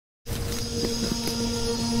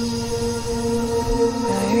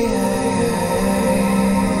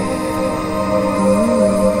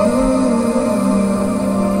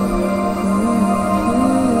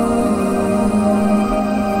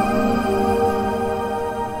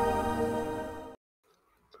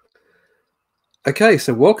Okay,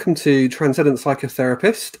 so welcome to Transcendent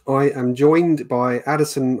Psychotherapist. I am joined by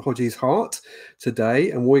Addison Hart today,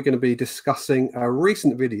 and we're going to be discussing a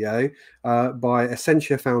recent video by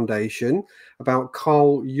Essentia Foundation about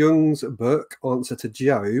Carl Jung's book, Answer to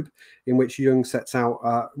Job, in which Jung sets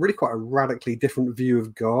out really quite a radically different view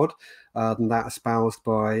of God than that espoused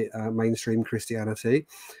by mainstream Christianity.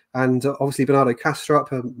 And obviously Bernardo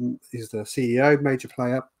Kastrup is the CEO, major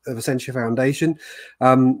player of Essentia Foundation.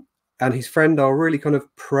 And his friend are really kind of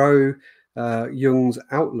pro Jung's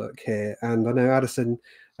outlook here. And I know Addison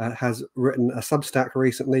has written a Substack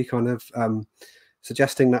recently kind of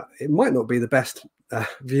suggesting that it might not be the best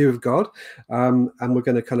view of God. And we're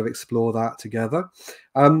going to kind of explore that together.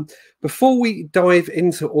 Before we dive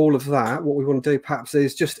into all of that, what we want to do perhaps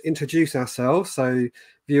is just introduce ourselves. So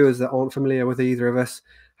viewers that aren't familiar with either of us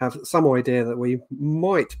have some idea that we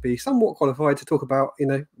might be somewhat qualified to talk about,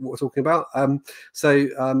 what we're talking about.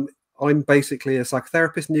 I'm basically a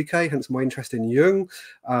psychotherapist in the UK, hence my interest in Jung.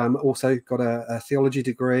 Also got a theology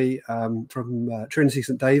degree from Trinity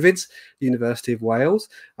St David's, University of Wales.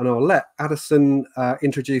 And I'll let Addison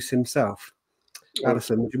introduce himself. Okay.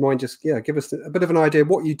 Addison, would you mind just give us a bit of an idea of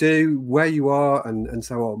what you do, where you are, and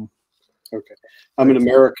so on? Okay. I'm an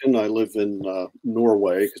American. I live in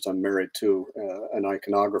Norway because I'm married to an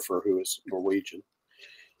iconographer who is Norwegian.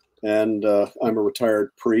 And I'm a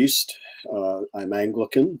retired priest. I'm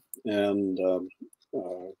Anglican and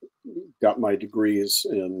got my degrees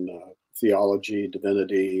in theology,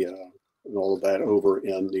 divinity, and all of that over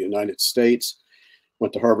in the United States.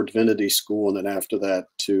 Went to Harvard Divinity School, and then after that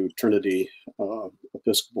to Trinity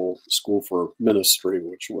Episcopal School for Ministry,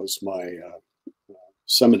 which was my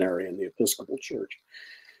seminary in the Episcopal Church.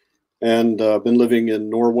 And been living in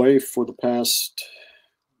Norway for the past,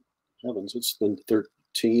 heavens, it's been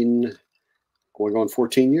 13, going on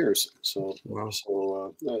 14 years. So, wow.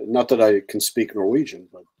 So not that I can speak Norwegian,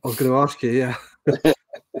 but I was going to ask you, yeah.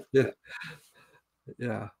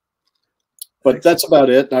 Yeah. But excellent. That's about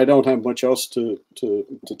it. I don't have much else to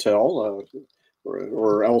tell,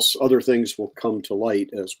 or else other things will come to light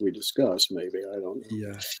as we discuss. Maybe, I don't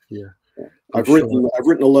know. Yeah. I've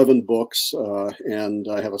written 11 books, and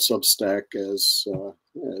I have a Substack, as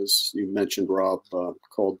you mentioned, Rob,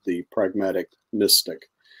 called The Pragmatic Mystic.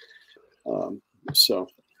 So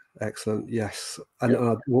excellent, yes,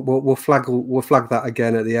 and we'll flag that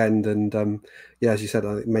again at the end. And yeah, as you said,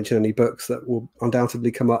 I mention any books that will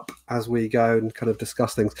undoubtedly come up as we go and kind of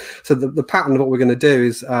discuss things. So the pattern of what we're going to do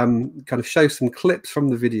is kind of show some clips from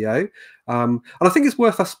the video, and I think it's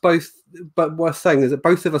worth saying is that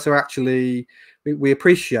both of us are actually we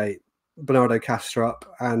appreciate Bernardo Kastrup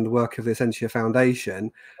and the work of the Essentia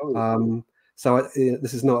Foundation. So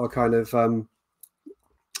this is not a kind of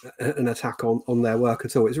an attack on their work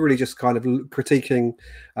at all. It's really just kind of critiquing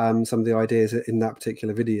some of the ideas in that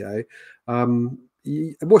particular video.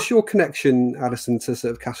 What's your connection, Addison, to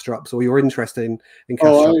sort of Kastrup's, or your interest in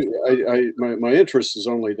Kastrup? My interest is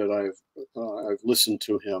only that I've listened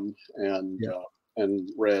to him and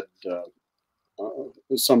read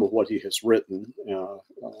some of what he has written.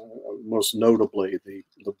 Most notably,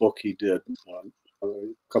 the book he did a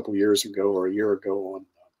couple years ago or a year ago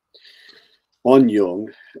on Jung.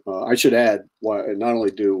 I should add, not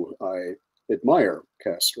only do I admire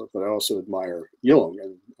Kastrup, but I also admire Jung,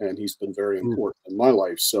 and he's been very important in my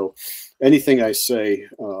life. So anything I say,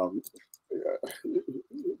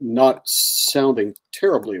 not sounding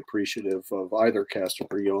terribly appreciative of either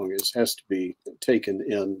Kastrup or Jung, has to be taken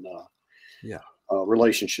in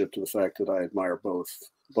relationship to the fact that I admire both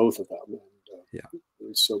of them.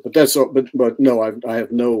 And, so, but no, I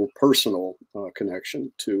have no personal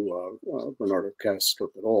connection to Bernardo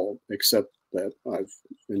Kastrup at all, except that I've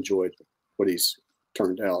enjoyed what he's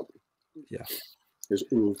turned out. Yeah, his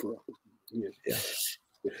oeuvre.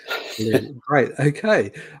 Great.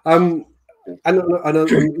 Okay. And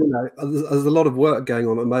there's a lot of work going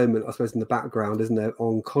on at the moment, I suppose, in the background, isn't there,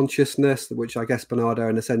 on consciousness, which I guess Bernardo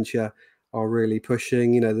and Essentia are really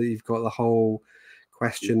pushing. That you've got the whole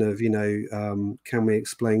question of can we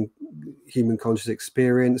explain human conscious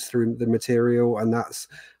experience through the material, and that's,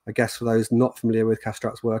 I guess, for those not familiar with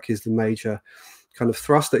Kastrup's work, is the major kind of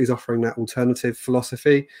thrust that he's offering, that alternative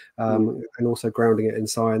philosophy, and also grounding it in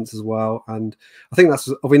science as well. And I think that's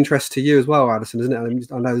of interest to you as well, Addison, isn't it?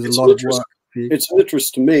 I know there's a lot of work for you. It's an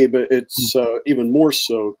interest to me, but it's even more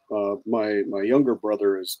so. My younger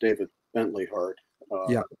brother is David Bentley Hart.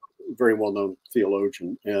 Very well-known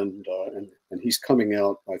theologian, and he's coming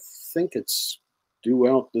out. I think it's due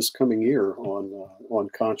out this coming year on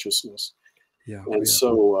consciousness.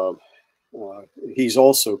 So he's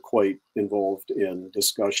also quite involved in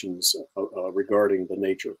discussions regarding the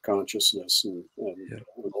nature of consciousness and Yeah.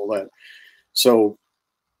 all that. So,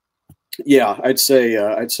 yeah, I'd say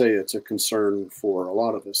it's a concern for a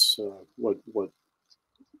lot of us.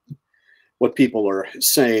 What people are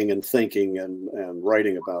saying and thinking and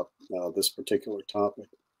writing about this particular topic.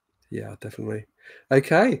 Yeah, definitely.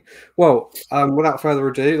 Okay. Well, without further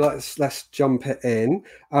ado, let's jump it in.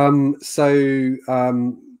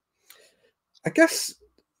 I guess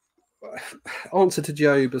answer to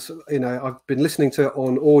Job, as you know, I've been listening to it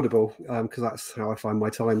on Audible because that's how I find my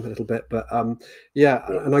time a little bit. But yeah,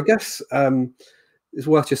 and I guess it's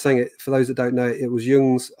worth just saying it for those that don't know. It was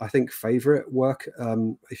Jung's, I think, favorite work,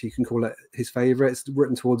 if you can call it his favorite. It's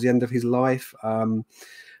written towards the end of his life, and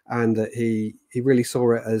that he really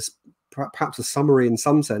saw it as perhaps a summary in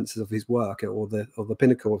some senses of his work, or the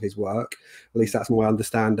pinnacle of his work. At least that's my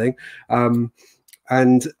understanding.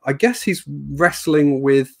 And I guess he's wrestling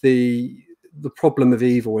with the problem of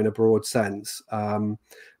evil in a broad sense,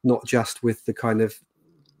 not just with the kind of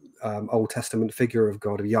Old Testament figure of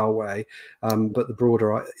God, of Yahweh, but the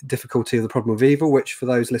broader difficulty of the problem of evil, which for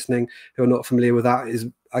those listening who are not familiar with that is,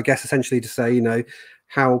 I guess, essentially to say, you know,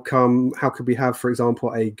 how could we have, for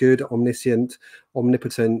example, a good, omniscient,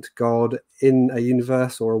 omnipotent God in a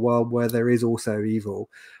universe or a world where there is also evil?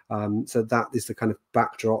 So that is the kind of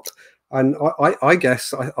backdrop. And I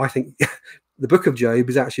guess I think the book of Job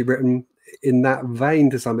is actually written in that vein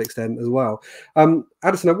to some extent as well.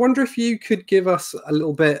 Addison, I wonder if you could give us a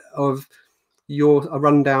little bit of a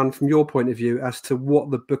rundown from your point of view as to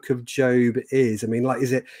what the book of Job is. I mean, like,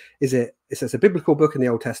 it's a biblical book in the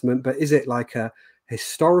Old Testament, but is it like a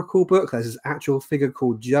historical book? There's this actual figure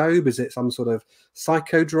called Job. Is it some sort of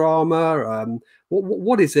psychodrama?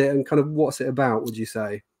 What is it, and kind of what's it about, would you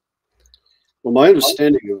say? Well, my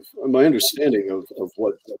understanding of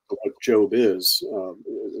what Job is,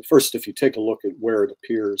 first, if you take a look at where it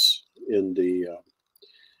appears in the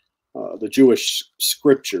Jewish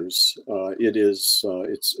scriptures,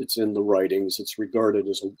 it's in the writings. It's regarded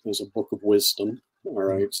as a book of wisdom. All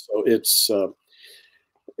right, so it's a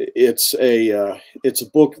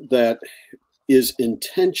book that is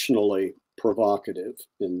intentionally provocative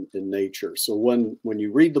in nature. So when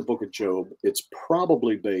you read the book of Job, it's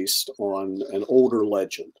probably based on an older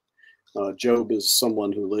legend. Job is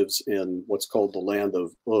someone who lives in what's called the land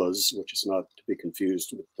of Uz, which is not to be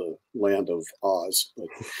confused with the land of Oz,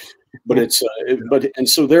 and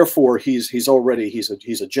so therefore he's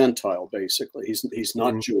a Gentile, basically. He's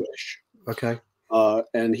not Jewish. Okay.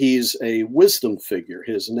 And he's a wisdom figure.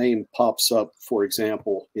 His name pops up, for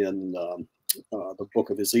example, in the book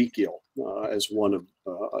of Ezekiel as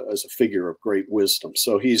a figure of great wisdom.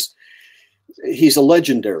 So he's a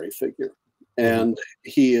legendary figure, and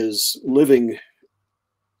he is living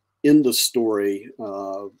in the story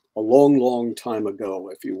a long time ago,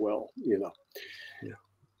 if you will, you know. Yeah.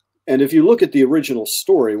 And if you look at the original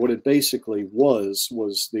story, what it basically was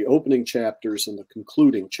the opening chapters and the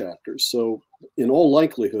concluding chapters. So in all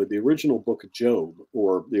likelihood, the original book of Job,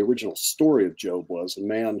 or the original story of Job, was a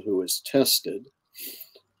man who is tested,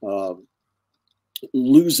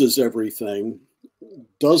 loses everything,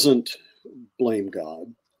 doesn't blame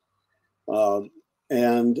God,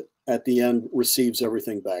 and at the end receives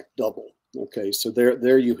everything back double. Okay, so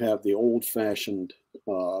there you have the old-fashioned,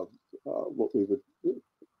 what we would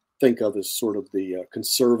think of as sort of the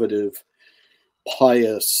conservative,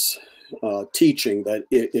 pious teaching that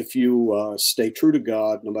if you stay true to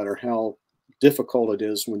God, no matter how difficult it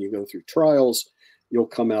is when you go through trials, you'll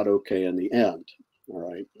come out okay in the end. All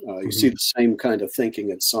right. You see the same kind of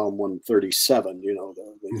thinking in Psalm 137. You know,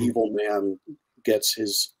 the evil man gets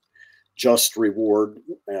his just reward,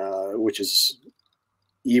 which is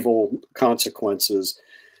evil consequences.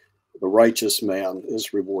 The righteous man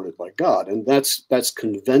is rewarded by God. And that's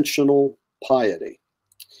conventional piety.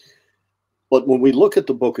 But when we look at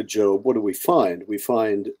the book of Job, what do we find? We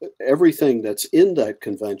find everything that's in that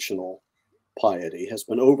conventional piety has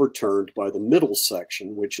been overturned by the middle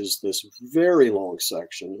section, which is this very long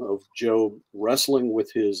section of Job wrestling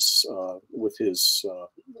with his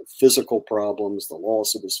physical problems, the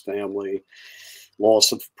loss of his family,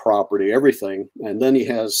 loss of property, everything. And then he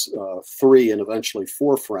has 3 and eventually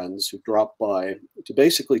 4 friends who drop by to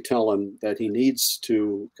basically tell him that he needs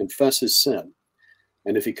to confess his sin.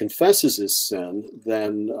 And if he confesses his sin,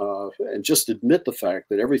 then and just admit the fact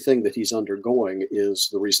that everything that he's undergoing is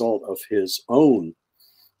the result of his own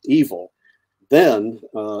evil, then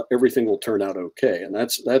everything will turn out okay. And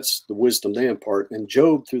that's the wisdom they impart. And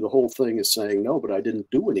Job, through the whole thing, is saying, no, but I didn't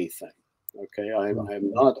do anything. Okay, I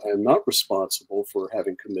am not responsible for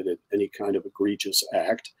having committed any kind of egregious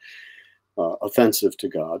act offensive to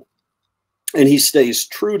God. And he stays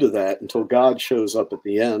true to that until God shows up at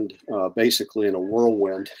the end, basically in a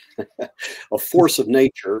whirlwind, a force of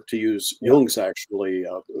nature, to use Jung's actually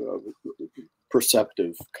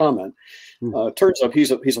perceptive comment. Turns out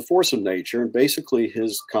he's a force of nature, and basically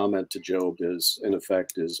his comment to Job is, in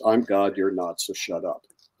effect, is, "I'm God, you're not, so shut up."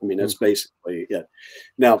 I mean, that's basically it.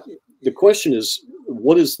 Now, the question is,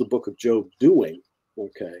 what is the book of Job doing?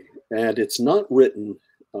 Okay, and it's not written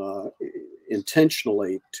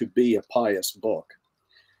intentionally to be a pious book,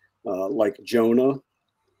 like Jonah,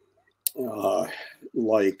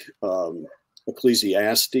 like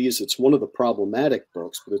Ecclesiastes. It's one of the problematic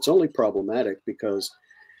books, but it's only problematic because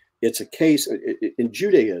it's a case in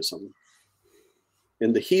Judaism.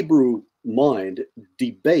 In the Hebrew mind,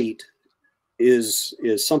 debate is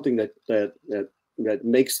something that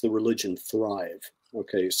makes the religion thrive.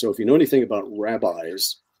 Okay, so if you know anything about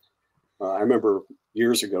rabbis, I remember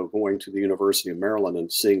years ago going to the University of Maryland and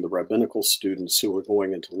seeing the rabbinical students who were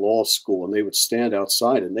going into law school, and they would stand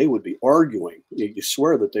outside and they would be arguing. You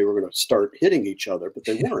swear that they were going to start hitting each other, but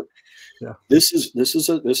they weren't. Yeah. This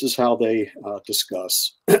is how they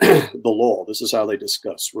discuss the law. This is how they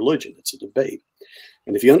discuss religion. It's a debate.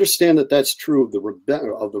 And if you understand that that's true of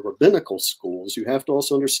the rabbinical schools, you have to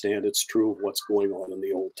also understand it's true of what's going on in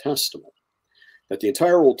the Old Testament. That the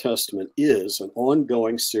entire Old Testament is an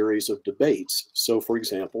ongoing series of debates. So, for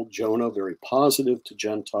example, Jonah, very positive to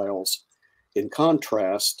Gentiles, in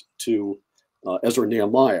contrast to Ezra and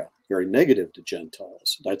Nehemiah, very negative to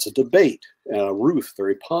Gentiles. That's a debate. Ruth,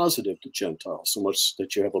 very positive to Gentiles, so much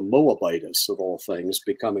that you have a Moabitess, of all things,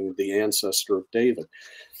 becoming the ancestor of David.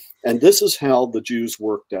 And this is how the Jews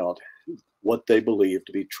worked out what they believed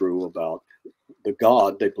to be true about the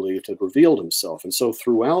God they believed had revealed himself. And so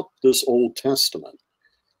throughout this Old Testament,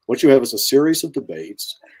 what you have is a series of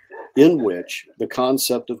debates in which the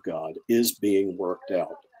concept of God is being worked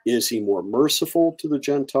out. Is he more merciful to the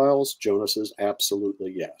Gentiles? Jonah says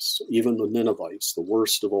absolutely yes. Even the Ninevites, the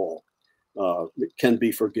worst of all, can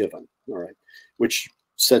be forgiven. All right, which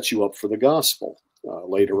sets you up for the gospel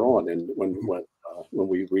later on, and when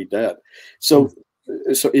we read that. So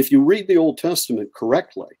if you read the Old Testament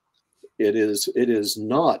correctly, it is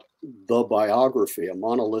not the biography, a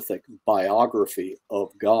monolithic biography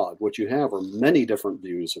of God. What you have are many different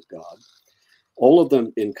views of God, all of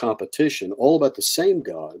them in competition, all about the same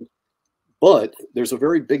God. But there's a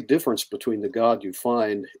very big difference between the God you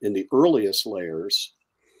find in the earliest layers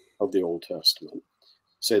of the Old Testament,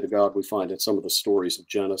 say the God we find in some of the stories of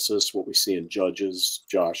Genesis, what we see in Judges,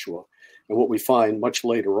 Joshua, and what we find much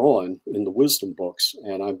later on in the wisdom books,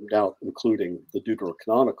 and I'm now including the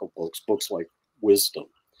deuterocanonical books like Wisdom,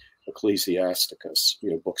 Ecclesiasticus,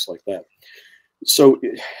 books like that. So,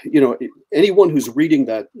 anyone who's reading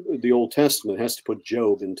the Old Testament has to put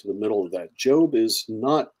Job into the middle of that. Job is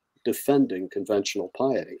not defending conventional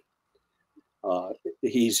piety.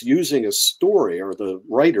 He's using a story, or the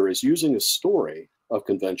writer is using a story of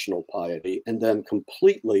conventional piety and then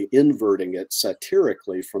completely inverting it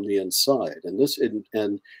satirically from the inside.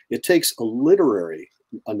 And it takes a literary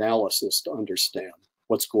analysis to understand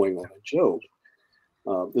what's going on in Job.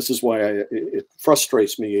 This is why it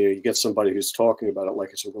frustrates me. You get somebody who's talking about it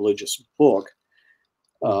like it's a religious book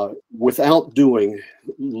without doing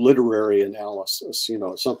literary analysis.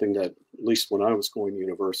 Something that, at least when I was going to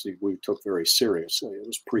university, we took very seriously. It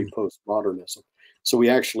was pre-postmodernism. So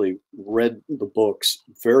we actually read the books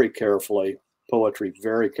very carefully, poetry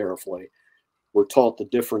very carefully. We're taught the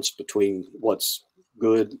difference between what's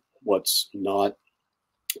good, what's not,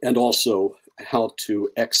 and also how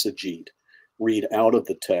to exegete, read out of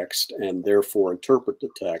the text, and therefore interpret the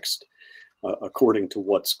text according to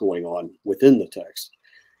what's going on within the text.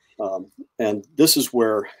 And this is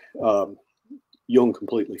where Jung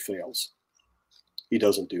completely fails. He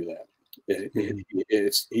doesn't do that.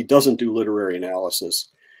 He doesn't do literary analysis.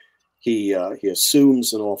 He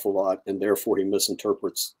assumes an awful lot, and therefore he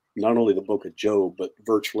misinterprets not only the book of Job, but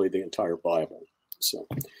virtually the entire Bible. So,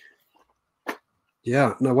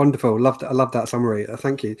 yeah, no, wonderful. I love that summary.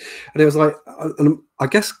 Thank you. And it was like, I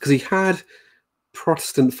guess because he had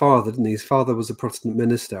Protestant father, didn't he? His father was a Protestant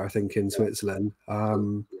minister, I think, in Switzerland.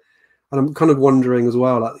 And I'm kind of wondering as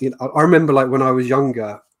well. Like, I remember, like when I was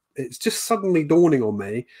younger, it's just suddenly dawning on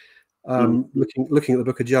me. Looking at the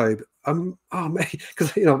book of Job,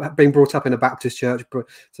 because being brought up in a Baptist church,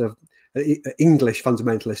 sort of English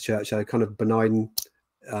fundamentalist church, so kind of benign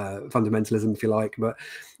fundamentalism, if you like, but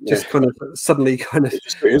just kind of suddenly kind of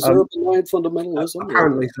is there a benign fundamentalism?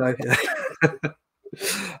 Apparently so. Yeah.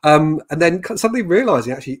 And then suddenly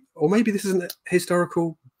realizing actually, or maybe this isn't a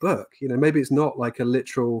historical book. Maybe it's not like a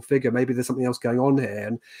literal figure. Maybe there's something else going on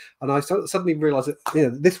here, and I suddenly realized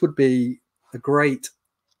that this would be a great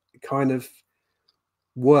kind of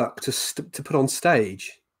work to put on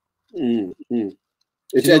stage. Mm-hmm.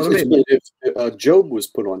 Job was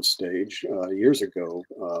put on stage years ago.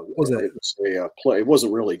 Was it? It was a play. It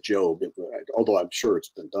wasn't really Job, although I'm sure it's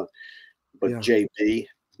been done. But JB,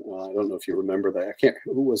 I don't know if you remember that. I can't.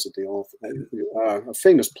 Who was it? The author, a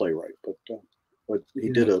famous playwright, but he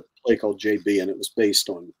did a play called JB, and it was based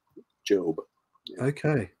on Job. Yeah.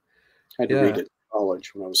 Okay. I had to read it in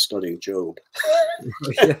college when I was studying Job.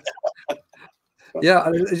 Yeah,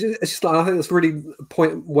 it's just like, I think that's really a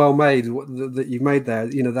point well made that you've made there.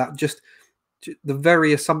 You know, that just the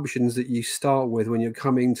very assumptions that you start with when you're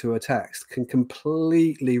coming to a text can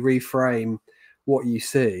completely reframe what you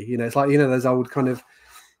see. You know, it's like, you know, those old kind of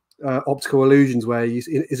optical illusions where is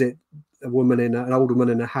it a woman in an old woman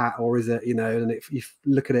in a hat, or is it, you know, and if you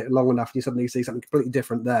look at it long enough, you suddenly see something completely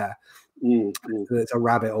different there. It's a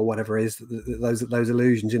rabbit or whatever it is, those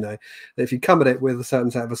illusions, you know. If you come at it with a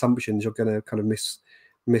certain set of assumptions, you're going to kind of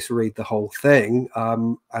misread the whole thing,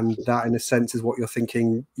 and that in a sense is what you're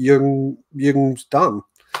thinking Jung's done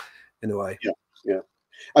in a way. Yeah.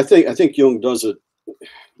 I think Jung does it.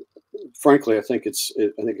 Frankly, I think it's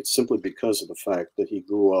simply because of the fact that he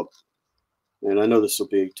grew up, and I know this will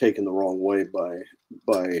be taken the wrong way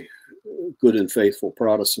by good and faithful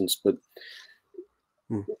Protestants, but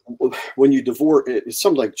when you divorce, it's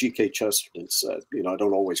something like G.K. Chesterton said. You know, I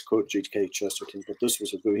don't always quote G.K. Chesterton, but this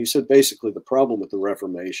was a good. He said basically the problem with the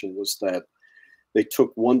Reformation was that they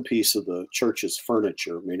took one piece of the church's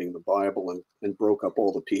furniture, meaning the Bible, and broke up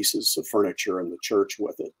all the pieces of furniture in the church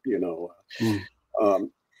with it. You know,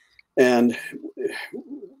 and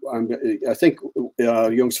I think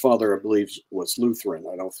Jung's father, I believe, was Lutheran.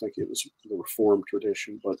 I don't think it was the Reformed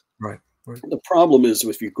tradition, but right. The problem is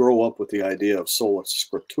if you grow up with the idea of sola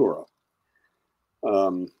scriptura,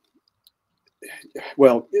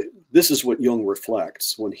 well, this is what Jung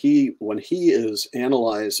reflects when he is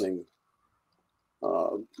analyzing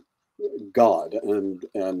God, and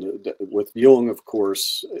with Jung, of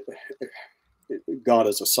course, God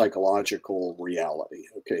is a psychological reality.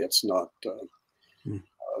 Okay, it's not.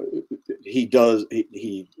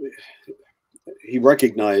 He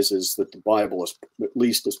recognizes that the Bible is at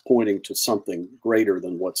least pointing to something greater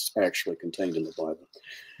than what's actually contained in the Bible.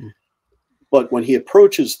 But when he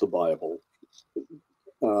approaches the Bible,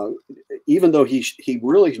 even though he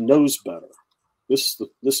really knows better, this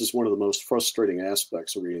is one of the most frustrating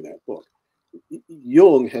aspects of reading that book.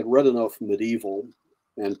 Jung had read enough medieval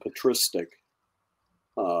and patristic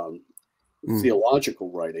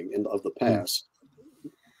theological writing of the past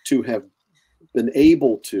to have been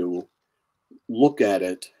able to look at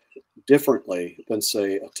it differently than,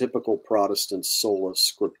 say, a typical Protestant sola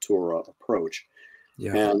scriptura approach.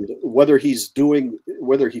 And whether he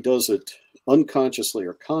does it unconsciously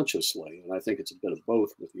or consciously, and I think it's a bit of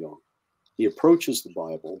both with Jung, he approaches the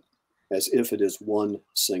Bible as if it is one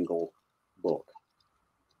single book.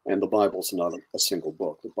 And the Bible's not a single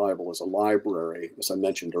book. The Bible is a library, as I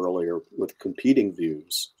mentioned earlier, with competing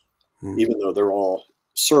views, even though they're all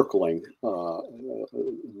circling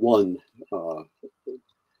one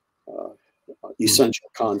essential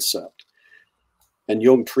concept. And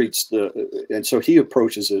Jung treats and so he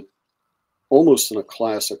approaches it almost in a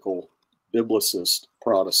classical biblicist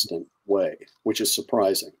Protestant way, which is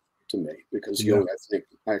surprising to me, because Jung, I think,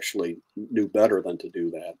 actually knew better than to do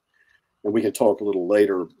that. And we can talk a little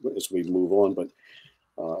later as we move on, but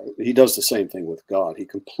he does the same thing with God. He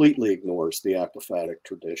completely ignores the apophatic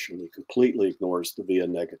tradition. He completely ignores the via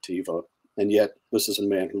negativa. And yet this is a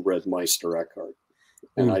man who read Meister Eckhart,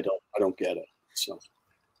 and I don't get it. So.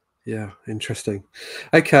 Yeah, interesting.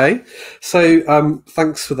 Okay, so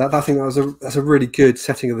thanks for that. I think that's a really good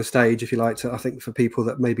setting of the stage, if you like, to, I think, for people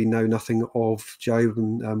that maybe know nothing of Job,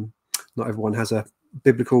 and not everyone has a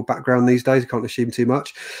biblical background these days. You can't assume too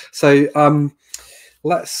much. So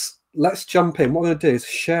let's jump in. What I'm going to do is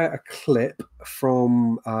share a clip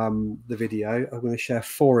from the video. I'm going to share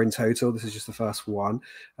 4 in total. This is just the first one,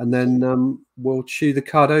 and then we'll chew the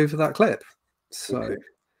cud over that clip. So,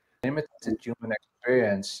 limited human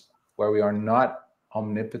experience, where we are not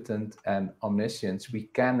omnipotent and omniscient, we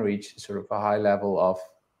can reach sort of a high level of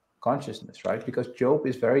consciousness, right? Because Job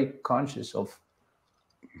is very conscious of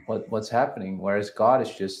what's happening, whereas God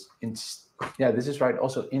is just this is right,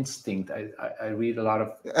 also instinct. I read a lot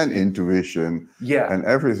of and intuition, and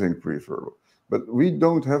everything preferable. But we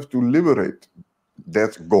don't have to liberate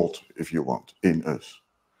that God, if you want, in us.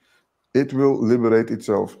 It will liberate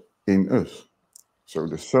itself in us. So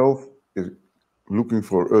the self is looking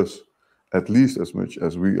for us at least as much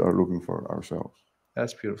as we are looking for ourselves.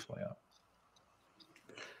 That's beautiful, yeah.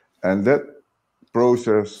 And that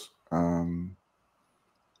process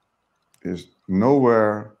is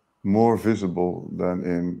nowhere more visible than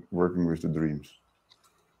in working with the dreams.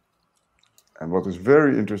 And what is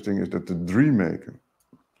very interesting is that the dream maker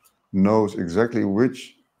knows exactly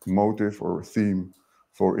which motive or theme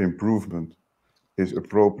for improvement is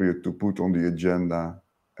appropriate to put on the agenda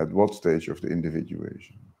at what stage of the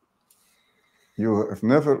individuation. You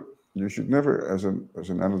should never, as an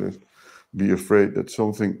analyst, be afraid that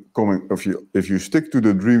something coming, if you stick to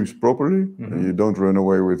the dreams properly, and you don't run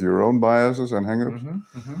away with your own biases and hang-ups,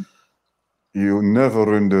 you never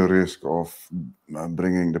run the risk of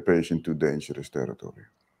bringing the patient to dangerous territory.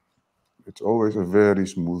 It's always a very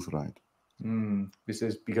smooth ride. This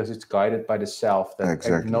is because it's guided by the self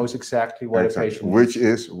that knows exactly what a patient needs. Which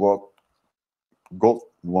is what God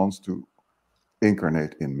wants to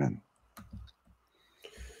incarnate in men.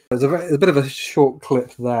 There's a bit of a short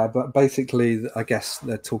clip there, but basically, I guess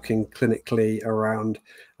they're talking clinically around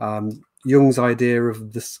Jung's idea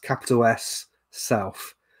of this capital S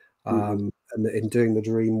self. And in doing the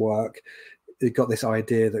dream work, it got this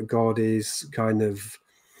idea that God is kind of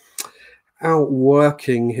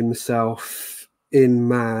outworking himself in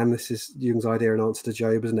man. This is Jung's idea in answer to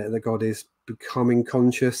Job, isn't it? That God is becoming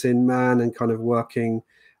conscious in man and kind of working.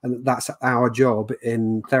 And that's our job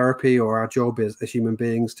in therapy, or our job as human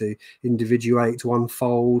beings, to individuate, to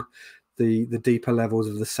unfold the deeper levels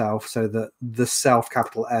of the self, so that the self,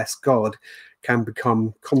 capital S, God, can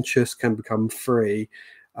become conscious, can become free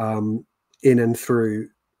in and through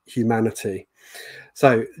humanity.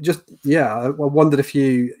 So just, yeah, I wondered if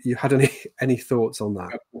you had any thoughts on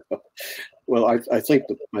that. Well, I think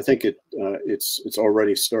it's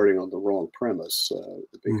already starting on the wrong premise,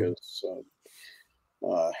 because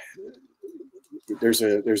there's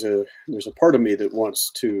a part of me that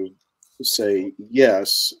wants to say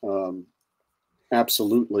yes,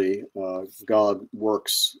 absolutely, God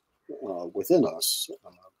works within us.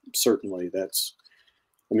 Certainly, that's.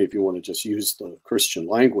 I mean, if you want to just use the Christian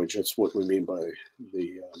language, that's what we mean by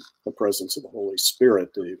the presence of the Holy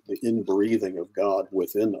Spirit, the inbreathing of God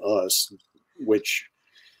within us, which,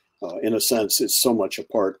 in a sense, is so much a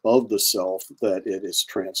part of the self that it is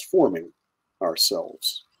transforming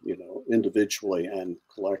ourselves, individually and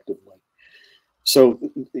collectively. So,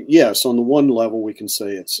 yes, on the one level, we can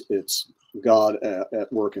say it's God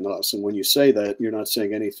at work in us. And when you say that, you're not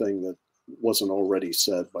saying anything that wasn't already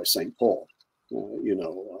said by St. Paul.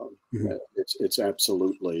 It's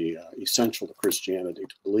absolutely essential to Christianity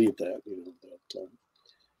to believe that, that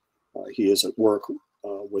he is at work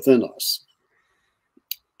within us.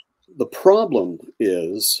 The problem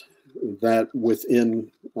is that within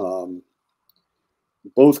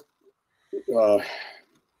both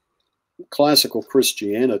classical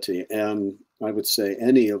Christianity and, I would say,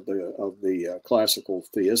 any of the classical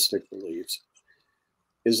theistic beliefs,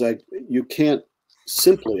 is that you can't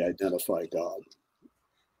simply identify God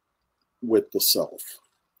with the self.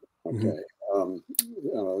 Okay.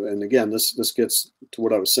 And again, this gets to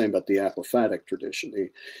what I was saying about the apophatic tradition.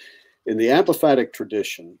 In the apophatic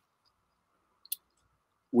tradition,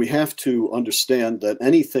 we have to understand that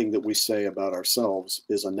anything that we say about ourselves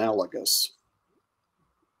is analogous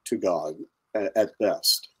to God at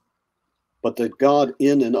best, but that God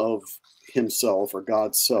in and of himself, or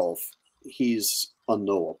God's self, he's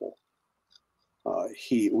unknowable.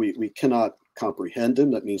 We cannot comprehend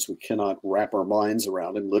him. That means we cannot wrap our minds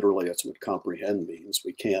around him. Literally, that's what comprehend means.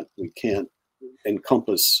 We can't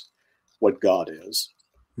encompass what God is.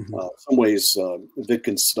 In some ways,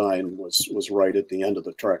 Wittgenstein was right at the end of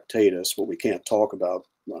the Tractatus. What we can't talk about,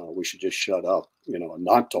 we should just shut up, and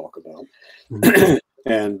not talk about.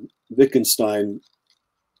 And Wittgenstein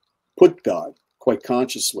put God quite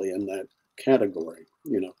consciously in that category,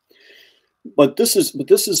 But this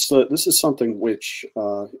is something which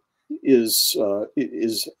is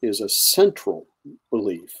a central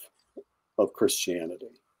belief of Christianity.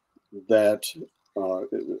 That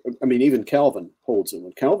I mean, even Calvin holds it.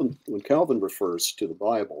 When Calvin refers to the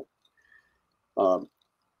Bible,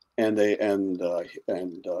 and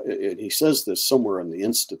he says this somewhere in the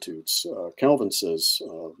Institutes. Calvin says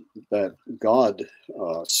that God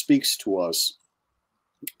speaks to us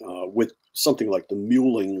with something like the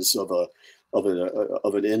mewlings of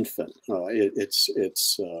an infant.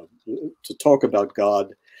 It's to talk about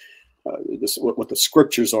God. What the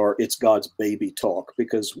scriptures are, it's God's baby talk,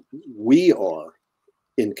 because we are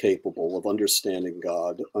incapable of understanding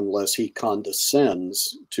God unless he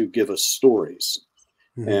condescends to give us stories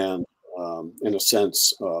and, in a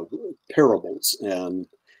sense, parables and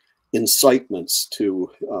incitements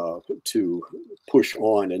to push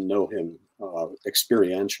on and know him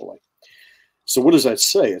experientially. So what does that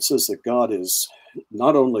say? It says that God is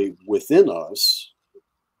not only within us,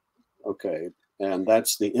 okay, and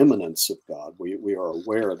that's the immanence of God. We are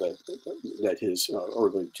aware that his,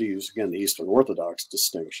 to use again the Eastern Orthodox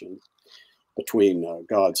distinction between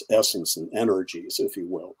God's essence and energies, if you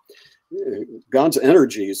will. God's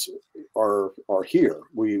energies are here.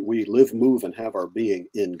 We live, move, and have our being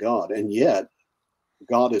in God, and yet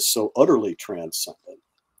God is so utterly transcendent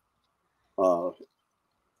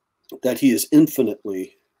that he is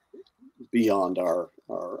infinitely beyond our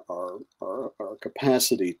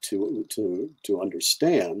capacity to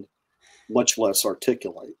understand, much less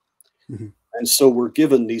articulate. Mm-hmm. And so we're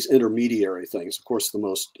given these intermediary things. Of course, the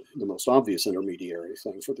most obvious intermediary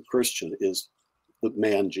thing for the Christian is the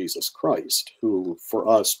man Jesus Christ, who for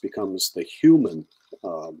us becomes the human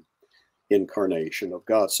incarnation of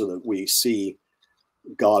God, so that we see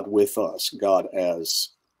God with us, God as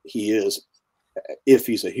he is. If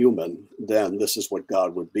he's a human, then this is what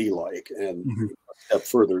God would be like. And mm-hmm. a step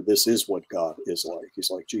further, this is what God is like. He's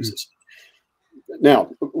like Jesus. Mm-hmm.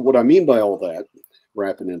 Now, what I mean by all that,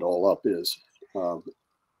 wrapping it all up, is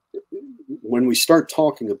when we start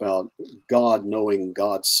talking about God knowing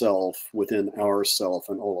God's self within ourself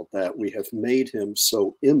and all of that, we have made him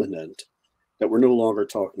so immanent that we're no longer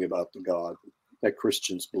talking about the God that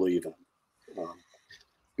Christians believe in.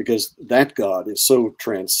 Because that God is so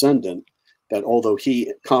transcendent that although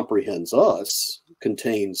he comprehends us,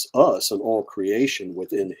 contains us and all creation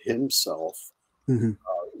within himself, mm-hmm.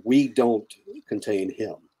 We don't contain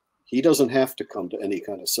him. He doesn't have to come to any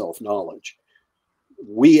kind of self-knowledge.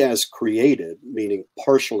 We as created, meaning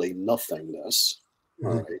partially nothingness,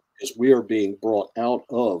 mm-hmm. Because we are being brought out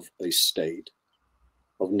of a state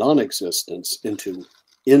of non-existence into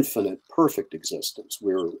infinite, perfect existence.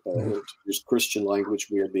 We're, mm-hmm. To use Christian language,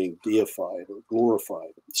 we are being deified or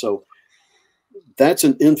glorified. So that's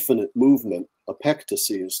an infinite movement.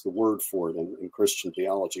 Apectasy is the word for it in Christian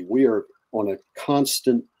theology. We are on a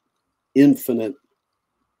constant, infinite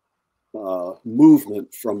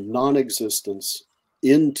movement from non-existence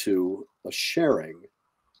into a sharing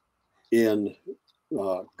in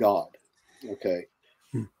God, okay,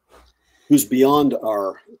 who's beyond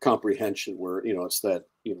our comprehension. Where, it's that,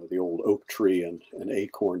 the old oak tree and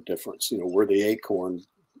acorn difference. We're the acorn.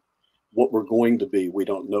 What we're going to be, we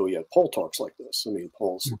don't know yet. Paul talks like this. I mean,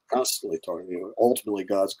 Paul's constantly talking, ultimately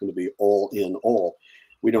God's going to be all in all.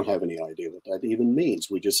 We don't have any idea what that even means.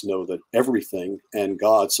 We just know that everything and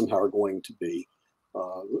God somehow are going to be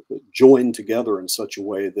joined together in such a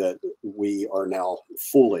way that we are now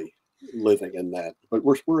fully living in that. But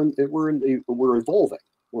we're evolving.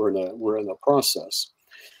 We're in a process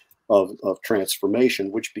of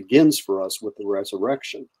transformation, which begins for us with the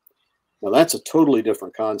resurrection. Now, that's a totally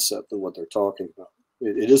different concept than what they're talking about.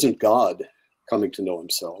 It isn't God coming to know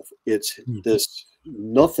himself. It's this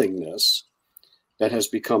nothingness that has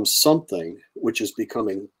become something which is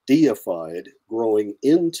becoming deified, growing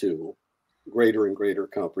into greater and greater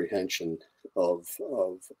comprehension of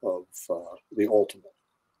the ultimate.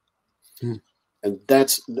 And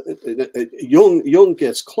that's Jung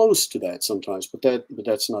gets close to that sometimes, but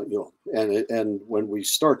that's not Jung. And when we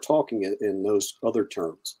start talking in those other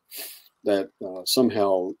terms, that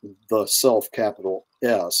somehow the self, capital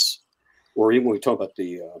S, or even when we talk about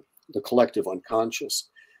the collective unconscious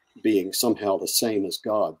being somehow the same as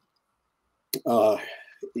God,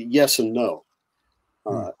 yes and no.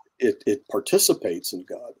 It participates in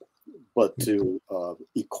God, but to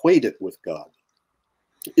equate it with God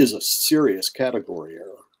is a serious category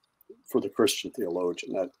error for the Christian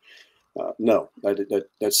theologian.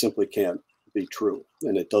 That simply can't be true,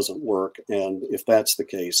 and it doesn't work. And if that's the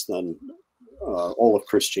case, then all of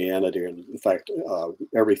Christianity, and in fact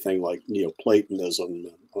everything like Neoplatonism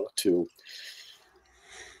to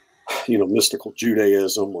mystical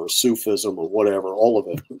Judaism or Sufism or whatever, all of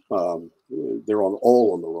it, they're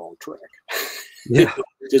all on the wrong track. Yeah,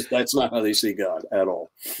 that's not how they see God at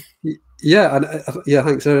all. Yeah, and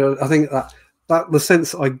thanks. So I think that the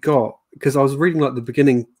sense I got, because I was reading like the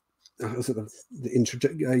beginning, was it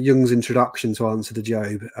Jung's introduction to Answer to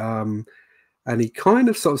Job, and he kind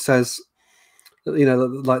of sort of says,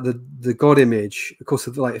 like the God image, of course,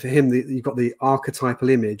 like for him, you've got the archetypal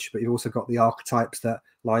image, but you've also got the archetypes that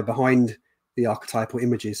lie behind the archetypal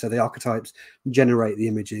images. So the archetypes generate the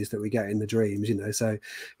images that we get in the dreams, So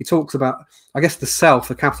he talks about, I guess, the self,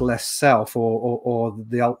 the capital S self, or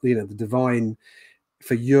the divine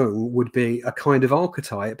for Jung would be a kind of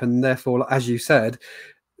archetype, and therefore, as you said,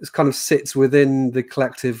 it kind of sits within the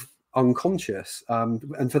collective unconscious.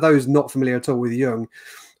 And for those not familiar at all with Jung,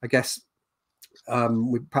 I guess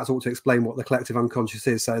we perhaps ought to explain what the collective unconscious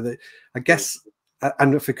is. So that, I guess,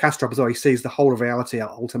 and for Kastrup as well, he sees the whole of reality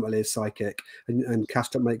ultimately as psychic, and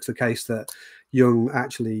Kastrup makes the case that Jung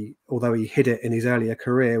actually, although he hid it in his earlier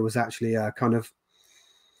career, was actually a kind of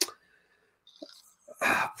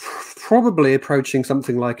probably approaching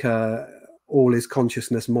something like a all is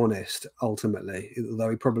consciousness monist ultimately, although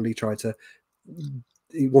he probably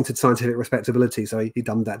he wanted scientific respectability, so he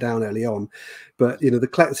dumbed that down early on. But the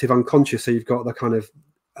collective unconscious, so you've got the kind of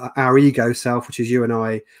our ego self, which is you and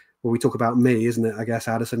I. Well, we talk about me, isn't it? I guess,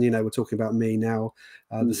 Addison, we're talking about me now,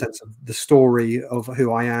 the sense of the story of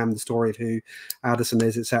who I am, the story of who Addison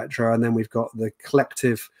is, etc. And then we've got the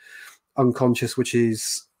collective unconscious, which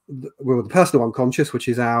is, well, the personal unconscious, which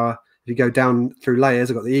is if you go down through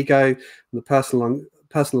layers, I've got the ego, and the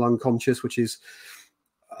personal unconscious, which is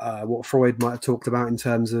what Freud might have talked about in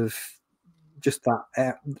terms of just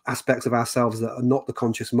that aspects of ourselves that are not the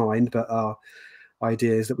conscious mind, but are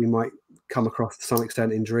ideas that we might come across to some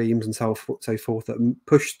extent in dreams and so forth that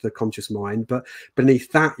push the conscious mind. But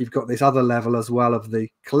beneath that, you've got this other level as well of the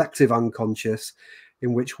collective unconscious,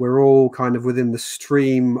 in which we're all kind of within the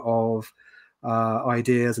stream of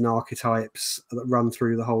ideas and archetypes that run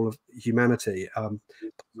through the whole of humanity.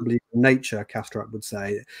 Nature, Kastrup would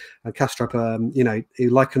say. Kastrup, he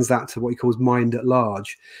likens that to what he calls mind at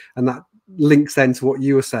large, and that links then to what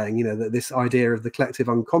you were saying. That this idea of the collective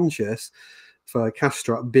unconscious for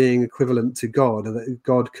Kastrup being equivalent to God, that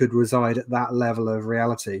God could reside at that level of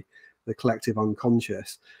reality, the collective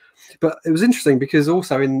unconscious. But it was interesting because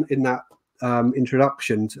also in that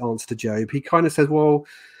introduction to Answer to Job, he kind of says, well,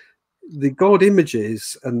 the God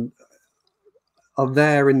images are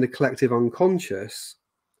there in the collective unconscious,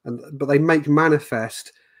 but they make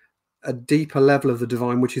manifest a deeper level of the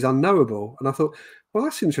divine which is unknowable. And I thought, well,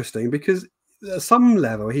 that's interesting, because at some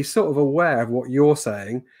level he's sort of aware of what you're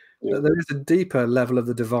saying, that there is a deeper level of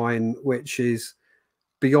the divine which is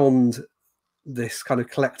beyond this kind of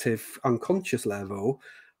collective unconscious level.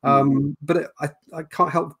 But I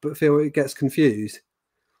can't help but feel it gets confused.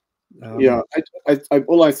 I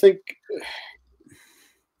think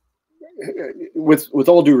with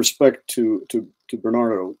all due respect to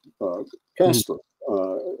Bernardo Kastrup,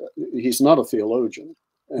 he's not a theologian,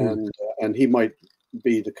 and he might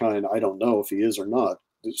be the kind, I don't know if he is or not,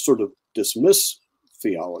 to sort of dismiss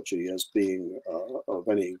theology as being of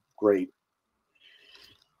any great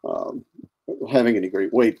having any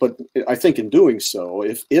great weight. But I think in doing so,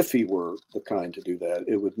 if he were the kind to do that,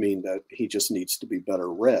 it would mean that he just needs to be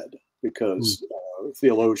better read, because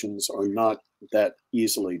theologians are not that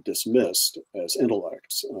easily dismissed as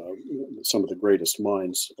intellects. Some of the greatest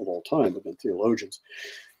minds of all time have been theologians.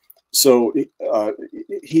 So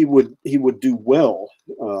he would do well,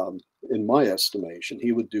 in my estimation.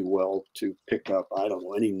 He would do well to pick up, I don't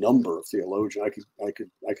know, any number of theologians. I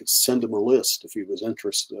could send him a list if he was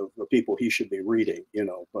interested of the people he should be reading,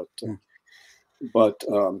 but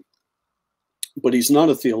he's not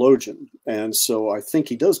a theologian, and so I think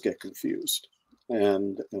he does get confused.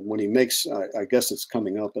 And when he makes, I guess it's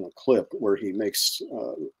coming up in a clip where he makes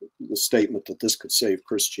the statement that this could save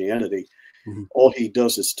Christianity. All he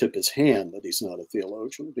does is tip his hand that he's not a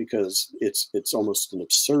theologian, because it's almost an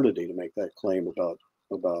absurdity to make that claim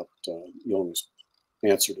about Jung's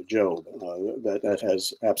Answer to Job. That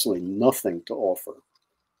has absolutely nothing to offer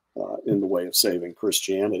in the way of saving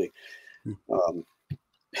Christianity.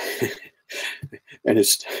 And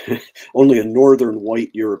it's only a northern white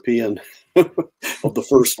European of the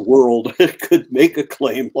first world could make a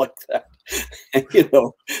claim like that,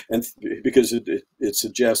 and because it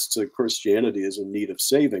suggests that Christianity is in need of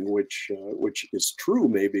saving, which is true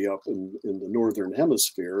maybe up in the northern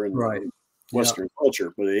hemisphere and Western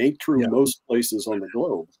culture, but it ain't true most places on the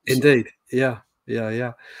globe. Indeed, yeah.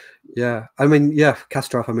 I mean,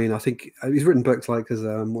 Kastrup. I mean, I think he's written books like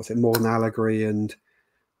Modern Allegory and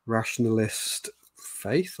Rationalist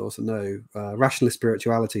Faith, Rationalist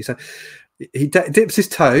Spirituality. So he dips his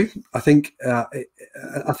toe. I think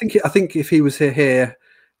if he was here,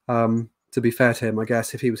 to be fair to him, I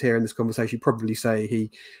guess if he was here in this conversation, he'd probably say he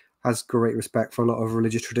has great respect for a lot of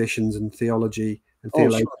religious traditions and theology and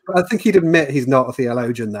theology. Sure. I think he'd admit he's not a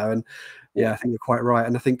theologian, though, and I think you're quite right.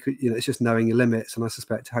 And I think it's just knowing your limits, and I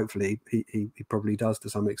suspect hopefully he probably does to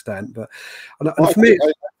some extent. But for me,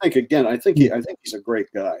 I think he's a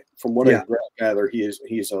great guy. From what I gather,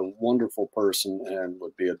 he's a wonderful person and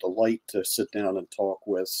would be a delight to sit down and talk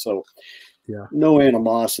with. So no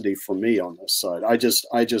animosity for me on this side. I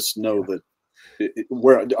just know that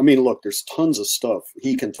look, there's tons of stuff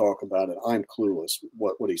he can talk about, and I'm clueless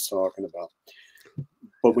what he's talking about.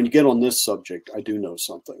 But when you get on this subject, I do know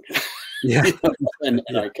something. Yeah. And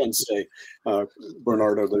I can say,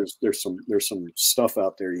 Bernardo, there's some stuff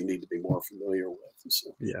out there you need to be more familiar with.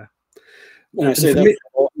 So, yeah. And I say that with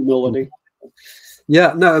all humility.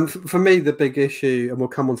 Yeah, no, and for me, the big issue, and we'll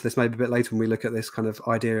come on to this maybe a bit later when we look at this kind of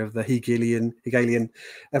idea of the Hegelian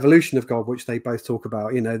evolution of God, which they both talk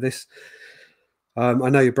about. You know, this, I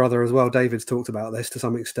know your brother as well, David's talked about this to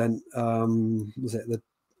some extent. Was it the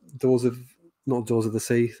not Doors of the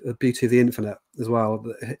Sea, the Beauty of the Infinite as well,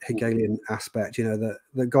 the Hegelian aspect, you know,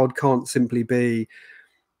 that God can't simply be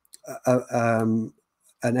an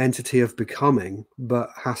entity of becoming, but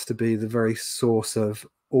has to be the very source of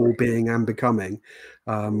all being and becoming,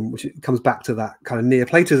 which comes back to that kind of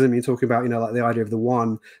Neoplatonism you're talking about, you know, like the idea of the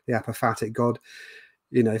one, the apophatic God.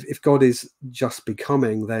 You know, if God is just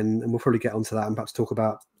becoming, then, and we'll probably get onto that and perhaps talk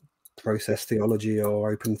about process theology or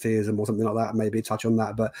open theism or something like that, maybe touch on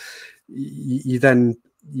that, but you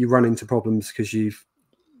run into problems because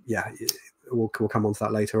we'll come on to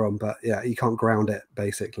that later on, but yeah, you can't ground it,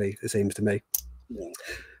 basically, it seems to me.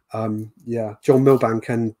 John Milbank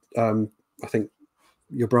and I think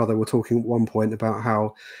your brother were talking at one point about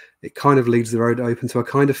how it kind of leaves the road open to a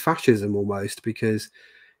kind of fascism almost, because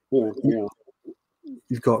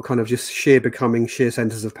you've got kind of just sheer becoming, sheer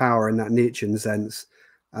centers of power in that Nietzschean sense.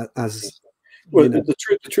 Well, the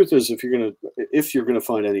truth is, if you're gonna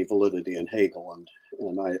find any validity in Hegel,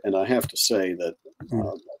 and I have to say that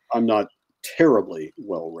I'm not terribly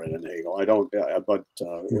well read in Hegel. I don't, but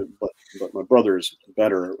my brother is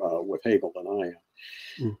better with Hegel than I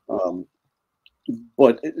am.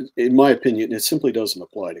 But in my opinion, it simply doesn't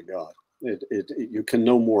apply to God. You can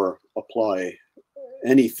no more apply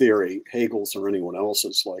any theory, Hegel's or anyone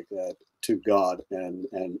else's like that, to God and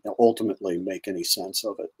ultimately make any sense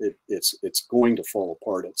of it. It's going to fall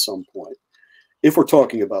apart at some point. If we're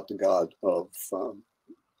talking about the God of,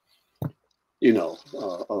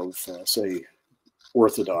 say,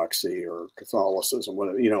 Orthodoxy or Catholicism,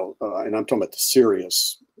 whatever, and I'm talking about the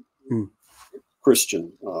serious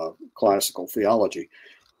Christian classical theology.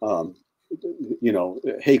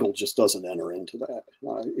 Hegel just doesn't enter into that.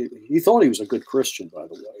 He thought he was a good Christian, by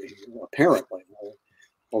the way, apparently,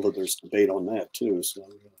 although there's debate on that too. So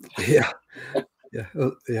yeah,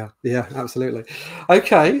 absolutely.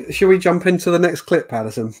 Okay, shall we jump into the next clip,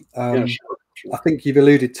 Addison? Sure. I think you've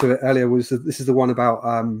alluded to it earlier. This is the one about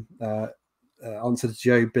Answer to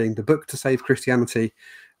Job being the book to save Christianity.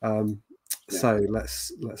 So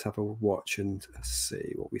let's have a watch and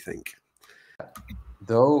see what we think.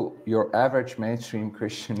 Though your average mainstream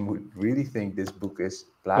Christian would really think this book is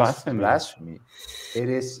blasphemy, it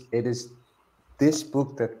is this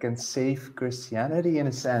book that can save Christianity in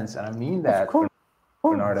a sense, and I mean that,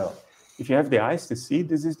 Bernardo. If you have the eyes to see,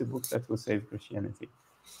 this is the book that will save Christianity.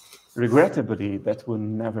 Regrettably, that will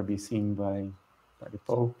never be seen by the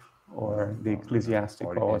Pope or the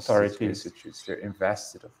ecclesiastical authorities. They're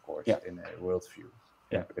invested, of course, in a worldview,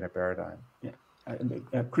 in a paradigm. Yeah.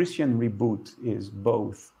 A Christian reboot is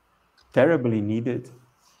both terribly needed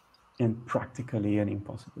and practically an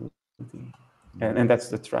impossibility. And that's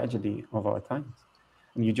the tragedy of our times.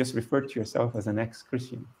 And you just referred to yourself as an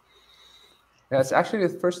ex-Christian. Yeah, it's actually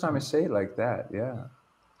the first time I say it like that. Yeah.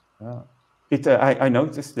 I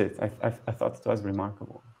noticed it. I thought it was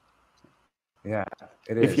remarkable. Yeah,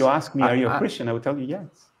 it is. If you ask me, are you a Christian? I would tell you yes.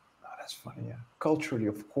 Oh, that's funny. Yeah, culturally,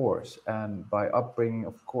 of course, and by upbringing,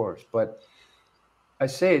 of course. But I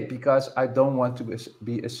say it because I don't want to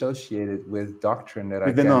be associated with doctrine that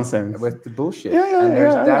with the nonsense, with the bullshit.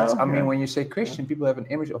 I mean, when you say Christian, people have an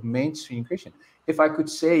image of mainstream Christian. If I could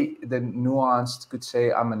say the nuanced, could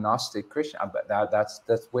say I'm a Gnostic Christian,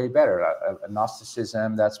 that's way better. A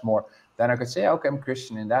Gnosticism, that's more. Then I could say, okay, I'm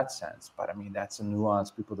Christian in that sense. But I mean, that's a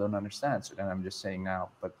nuance people don't understand. So then I'm just saying now,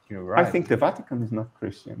 but you're right. I think the Vatican is not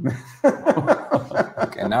Christian.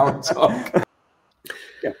 Okay, now we're talking.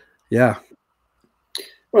 Yeah.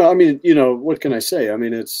 Well, I mean, what can I say? I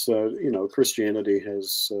mean, it's Christianity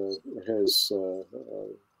has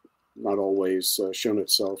not always shown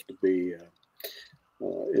itself to be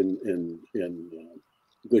in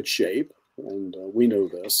good shape, and we know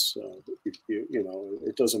this.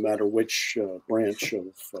 It doesn't matter which branch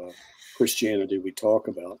of Christianity we talk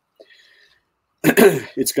about;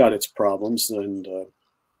 it's got its problems. And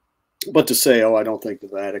but to say, oh, I don't think the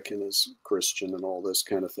Vatican is Christian and all this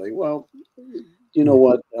kind of thing, well. You know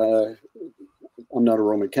what? I'm not a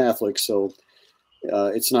Roman Catholic, so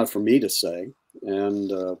it's not for me to say.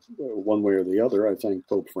 And one way or the other, I think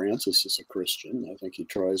Pope Francis is a Christian. I think he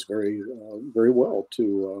tries very, very well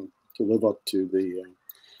to live up to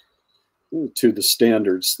the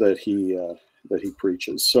standards that he that he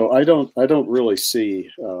preaches. So I don't really see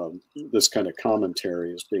this kind of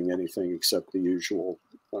commentary as being anything except the usual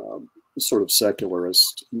sort of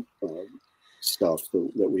secularist stuff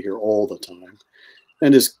that we hear all the time,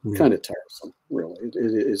 and is kind of tiresome. Really,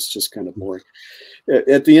 it's just kind of boring.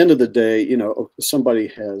 At the end of the day, you know, somebody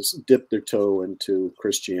has dipped their toe into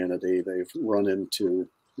Christianity. They've run into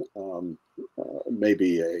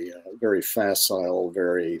maybe a very facile,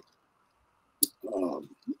 very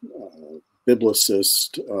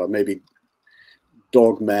biblicist, maybe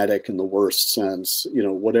dogmatic in the worst sense, you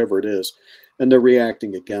know, whatever it is, and they're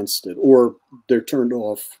reacting against it, or they're turned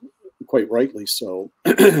off, quite rightly so,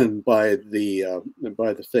 by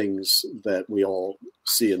the things that we all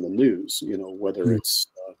see in the news. You know, whether it's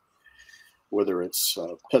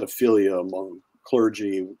pedophilia among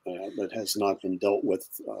clergy that has not been dealt with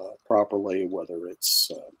properly, whether it's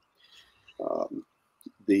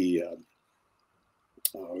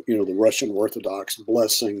you know, the Russian Orthodox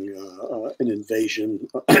blessing an invasion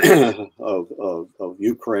of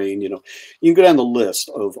Ukraine. You know, you can go down the list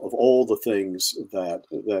of all the things that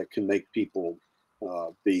can make people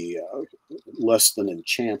be less than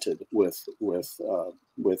enchanted with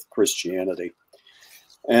Christianity,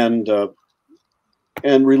 and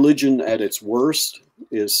religion at its worst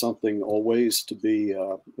is something always to be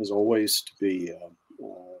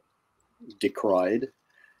decried.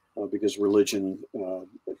 Because religion,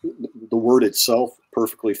 the word itself,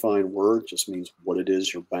 perfectly fine word, just means what it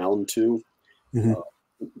is you're bound to.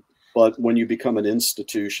 But when you become an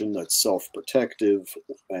institution that's self-protective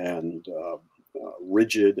and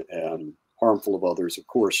rigid and harmful of others, of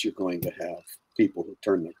course, you're going to have people who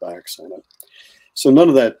turn their backs on it. So none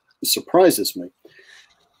of that surprises me.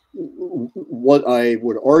 What I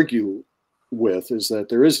would argue with is that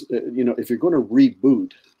there is, you know, if you're going to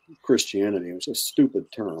reboot Christianity, it was a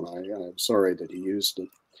stupid term. I'm sorry that he used it,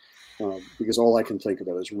 because all I can think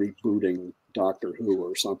about is rebooting Doctor Who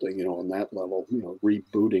or something, you know, on that level, you know,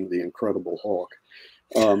 rebooting the Incredible Hulk.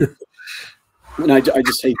 And I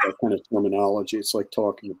just hate that kind of terminology. It's like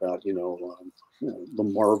talking about, you know, the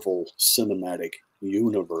Marvel Cinematic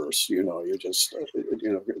Universe. You know, you just,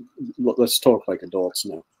 you know, let's talk like adults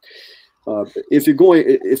now. If you're going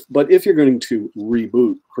to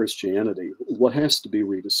reboot Christianity, what has to be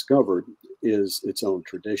rediscovered is its own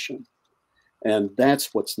tradition. And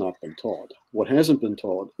that's what's not been taught. What hasn't been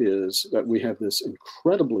taught is that we have this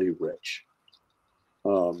incredibly rich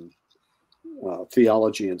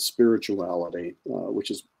theology and spirituality,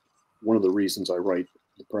 which is one of the reasons I write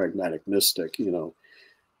The Pragmatic Mystic. You know,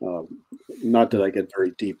 not that I get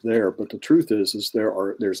very deep there, but the truth is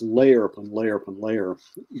there's layer upon layer upon layer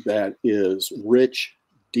that is rich,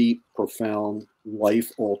 deep, profound,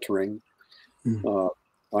 life-altering.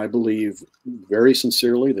 I believe very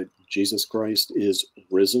sincerely that Jesus Christ is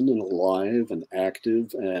risen and alive and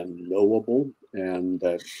active and knowable, and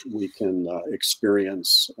that we can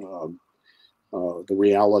experience the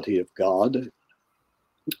reality of God.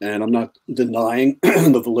 And I'm not denying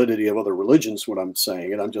the validity of other religions, what I'm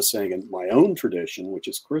saying, and I'm just saying in my own tradition, which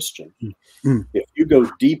is Christian, if you go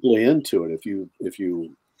deeply into it, if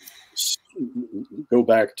you go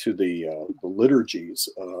back to the liturgies,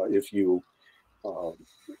 if you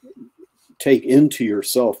take into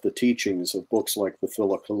yourself the teachings of books like the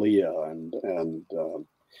Philokalia and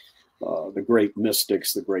the great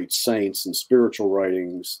mystics, the great saints and spiritual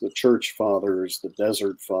writings, the church fathers, the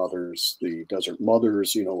desert fathers, the desert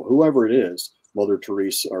mothers, you know, whoever it is, Mother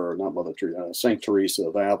Teresa, or not Mother Teresa, Saint Teresa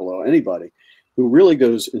of Avila, anybody who really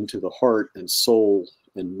goes into the heart and soul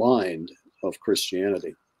and mind of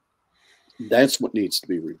Christianity. That's what needs to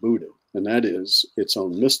be rebooted. And that is its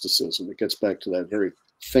own mysticism. It gets back to that very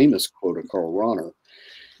famous quote of Karl Rahner,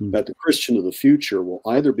 that the Christian of the future will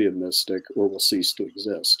either be a mystic or will cease to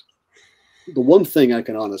exist. The one thing I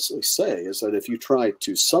can honestly say is that if you try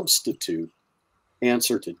to substitute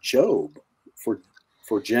answer to Job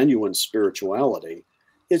for genuine spirituality,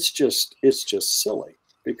 it's just silly,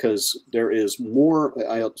 because there is more.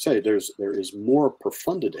 I'll say there is more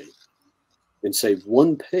profundity in, say,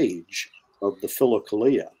 one page of the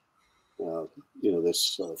Philokalia. You know,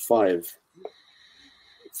 this five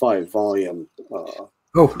volume.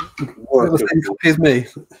 Work is me.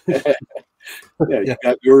 Yeah, you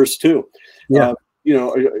got yours too. Yeah. You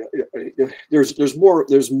know, there's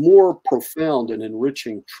more profound and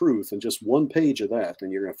enriching truth in just one page of that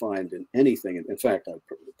than you're going to find in anything. In fact,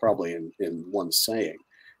 probably in one saying,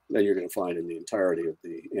 than you're going to find in the entirety of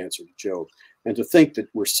the answer to Job. And to think that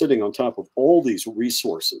we're sitting on top of all these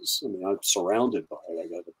resources. I mean, I'm surrounded by it. I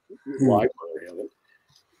got a library of it,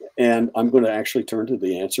 and I'm going to actually turn to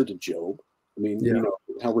the answer to Job. I mean, you know,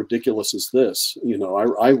 how ridiculous is this? You know,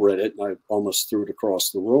 I read it and I almost threw it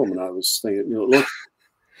across the room, and I was thinking, you know, look,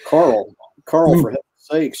 Carl, for heaven's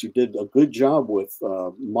sakes, you did a good job with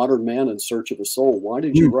Modern Man in Search of a Soul. Why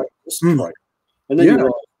did you write this tripe? And then you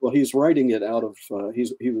realize, well, he's writing it out of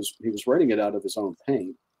he was writing it out of his own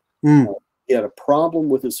pain. He had a problem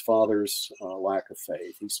with his father's lack of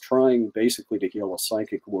faith. He's trying basically to heal a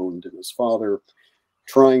psychic wound in his father,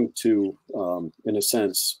 trying to, in a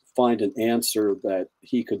sense, find an answer that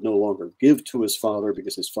he could no longer give to his father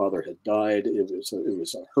because his father had died. It was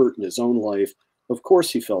a hurt in his own life. Of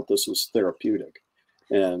course, he felt this was therapeutic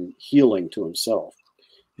and healing to himself.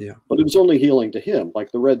 Yeah, but it was only healing to him, like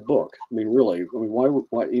the Red Book. I mean, really, I mean, why?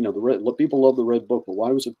 You know, people love the Red Book, but why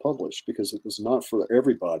was it published? Because it was not for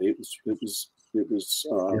everybody. It was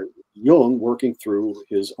Jung working through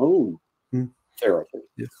his own therapy.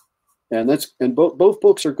 Yeah. And both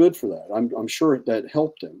books are good for that. I'm sure that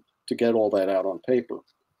helped him to get all that out on paper.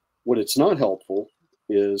 What it's not helpful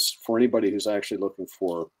is for anybody who's actually looking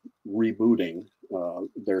for rebooting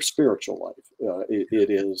their spiritual life.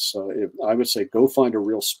 I would say, go find a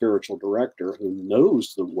real spiritual director who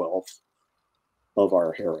knows the wealth of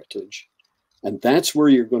our heritage, and that's where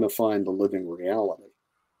you're going to find the living reality.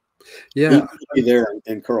 Yeah, be there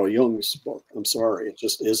in Carl Jung's book. I'm sorry, it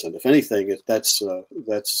just isn't. If anything, it's a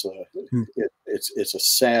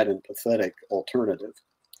sad and pathetic alternative.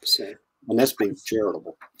 So, and that's being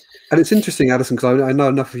charitable. And it's interesting, Addison, because I know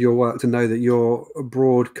enough of your work to know that you're a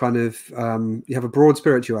broad kind of you have a broad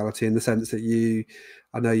spirituality in the sense that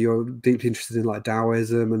I know you're deeply interested in like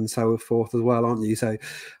Taoism and so forth as well, aren't you? So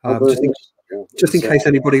just in case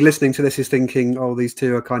anybody listening to this is thinking, oh, these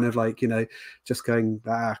two are kind of like, you know, just going,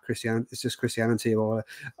 Christianity, it's just Christianity, or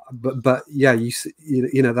but yeah,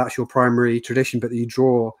 you know, that's your primary tradition, but you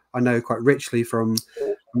draw, I know, quite richly from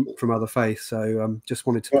other faiths. So just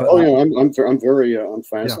wanted to put I'm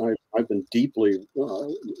fascinated. Yeah. I've been deeply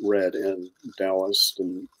read in Taoist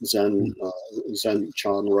and Zen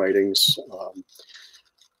Chan writings,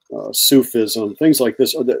 Sufism, things like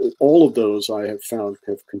this. All of those I have found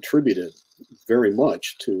have contributed very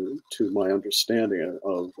much to my understanding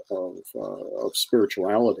of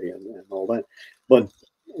spirituality and all that. But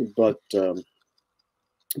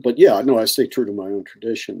yeah, no, I stay true to my own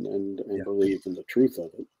tradition and believe in the truth of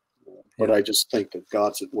it. But I just think that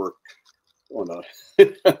God's at work on a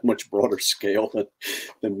much broader scale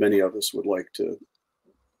than many of us would like to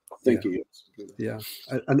think he is. Yeah,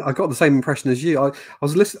 and I got the same impression as you. I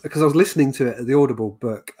was listening because I was listening to it, the Audible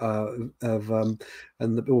book and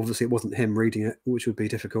obviously it wasn't him reading it, which would be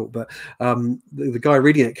difficult. But the guy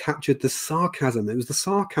reading it captured the sarcasm. It was the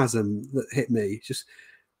sarcasm that hit me, just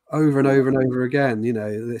over and over and over again. You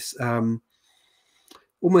know, this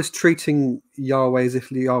almost treating Yahweh as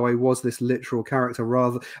if Yahweh was this literal character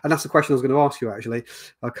rather. And that's the question I was going to ask you. Actually,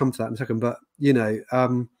 I'll come to that in a second. But you know,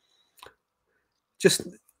 just.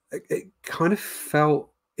 It kind of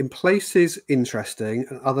felt in places interesting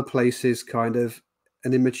and other places kind of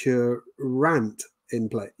an immature rant in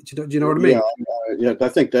play. Do you know what I mean? Yeah, I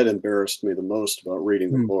think that embarrassed me the most about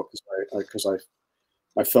reading the book because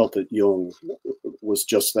I felt that Jung was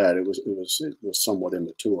just that. It was somewhat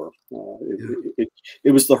immature.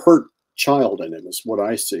 It was the hurt child in him, is what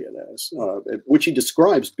I see it as, which he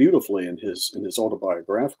describes beautifully in his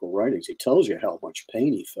autobiographical writings. He tells you how much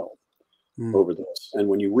pain he felt over this, and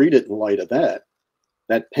when you read it in light of that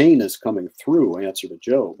pain is coming through Answer to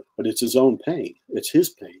Job, but it's his own pain. It's his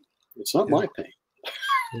pain. It's not my pain.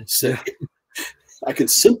 So, I can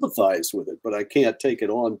sympathize with it, but I can't take it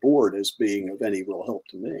on board as being of any real help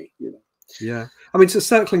to me. You know. Yeah, I mean, so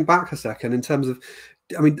circling back a second in terms of,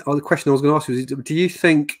 I mean, the question I was going to ask you is, do you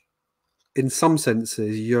think, in some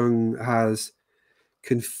senses, Jung has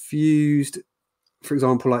confused, for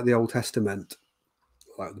example, like the Old Testament,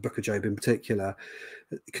 like the Book of Job in particular,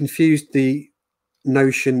 confused the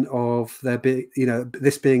notion of there being, you know,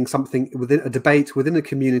 this being something within a debate within a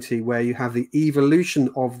community where you have the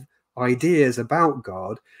evolution of ideas about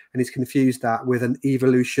God, and he's confused that with an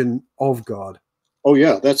evolution of God? Oh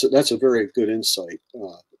yeah, that's a very good insight.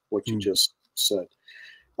 What you just said.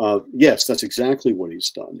 Yes, that's exactly what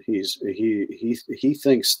he's done. He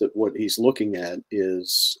thinks that what he's looking at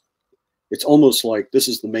is, it's almost like this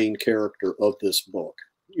is the main character of this book.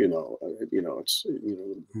 The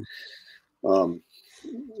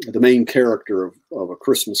main character of A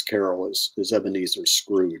Christmas Carol is Ebenezer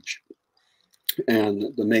Scrooge,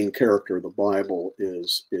 and the main character of the Bible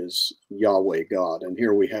is Yahweh God. And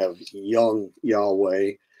here we have young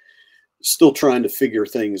Yahweh still trying to figure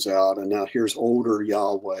things out, and now here's older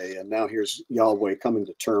Yahweh, and now here's Yahweh coming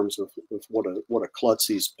to terms with what a klutz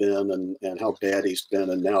he's been and how bad he's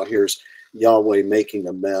been, and now here's Yahweh making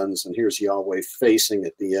amends, and here's Yahweh facing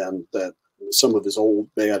at the end that some of his old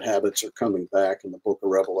bad habits are coming back in the book of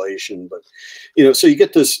Revelation. But, you know, so you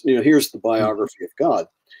get this, you know, here's the biography of God,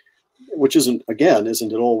 which isn't at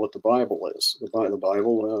all what the Bible is. The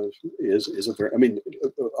Bible is a very, I mean,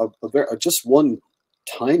 just one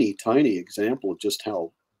tiny example of just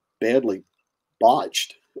how badly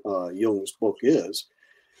botched Jung's book is.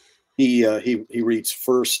 He reads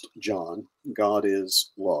 1 John, God is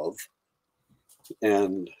love,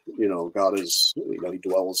 and you know, God is, you know, he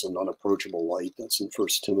dwells in unapproachable light. That's in 1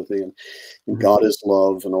 Timothy, and God is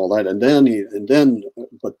love and all that. And then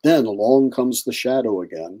along comes the shadow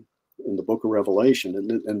again in the book of Revelation,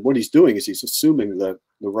 and what he's doing is he's assuming that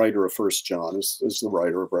the writer of 1 John is the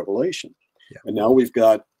writer of Revelation. Yeah. And now we've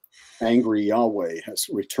got angry Yahweh has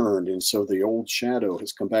returned, and so the old shadow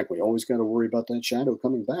has come back. We always got to worry about that shadow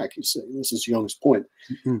coming back. You see, this is Jung's point.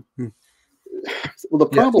 Mm-hmm. Well, the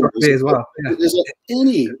problem is that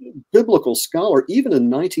any biblical scholar, even in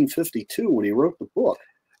 1952 when he wrote the book,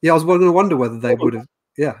 I was going to wonder whether they would have,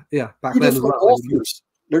 back then as well. Authors,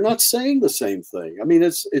 they're not saying the same thing. I mean,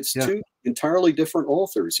 it's two entirely different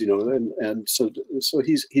authors, you know, and so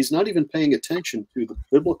he's not even paying attention to the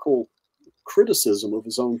biblical criticism of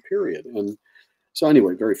his own period. And so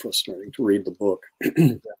anyway, very frustrating to read the book,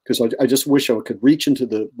 because I just wish I could reach into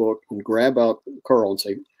the book and grab out Carl and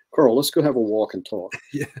say, Carl, let's go have a walk and talk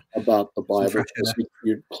about the Bible, because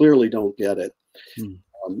you clearly don't get it.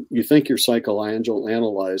 You think you're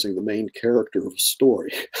psychoanalyzing the main character of a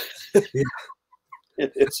story.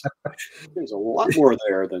 There's a lot more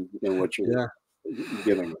there than what you're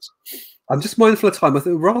giving us. I'm just mindful of time. I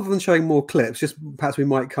think rather than showing more clips, just perhaps we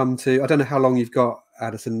might come to, I don't know how long you've got,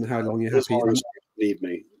 Addison, how long you're happy. Need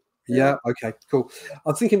me. Yeah. Okay. Cool.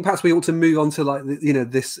 I'm thinking perhaps we ought to move on to, like, you know,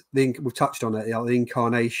 we've touched on it, you know, the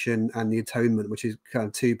incarnation and the atonement, which is kind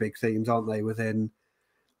of two big themes, aren't they, within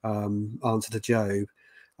Answer to Job.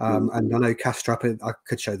 And I know Kastrup, I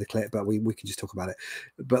could show the clip, but we can just talk about it.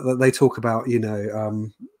 But they talk about, you know,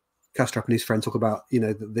 Kastrup and his friend talk about, you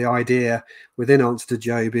know, the idea within Answer to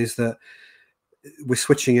Job is that we're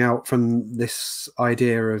switching out from this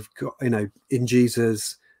idea of, you know, in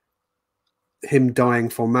Jesus, him dying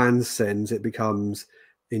for man's sins. It becomes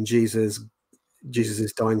in Jesus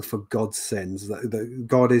is dying for God's sins. That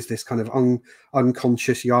God is this kind of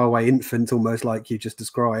unconscious Yahweh infant, almost like you just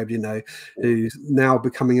described, you know, who's now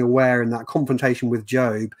becoming aware in that confrontation with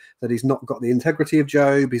Job that he's not got the integrity of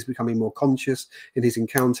Job. He's becoming more conscious in his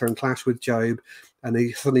encounter and clash with Job, and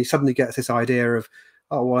he suddenly gets this idea of,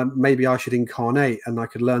 oh, well, maybe I should incarnate and I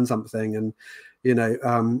could learn something, and you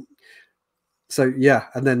know, so yeah,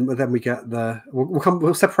 and then we get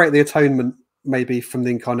we'll separate the atonement maybe from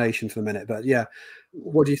the incarnation for a minute, but yeah,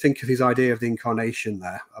 what do you think of his idea of the incarnation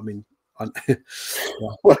there? I mean,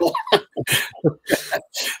 well,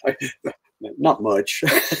 not much.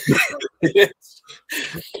 The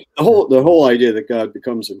whole idea that God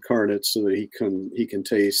becomes incarnate so that he can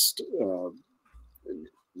taste,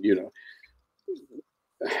 you know,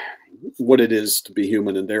 what it is to be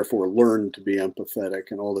human, and therefore learn to be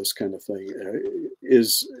empathetic and all this kind of thing,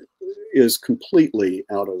 is completely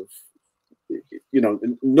out of, you know,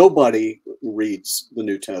 nobody reads the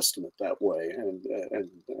New Testament that way, and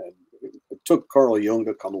it took Carl Jung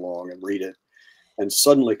to come along and read it and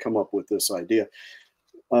suddenly come up with this idea.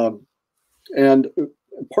 And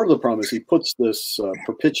part of the problem is he puts this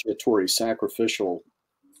propitiatory sacrificial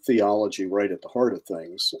theology right at the heart of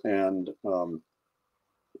things, and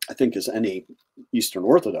I think as any Eastern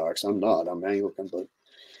Orthodox, I'm Anglican, but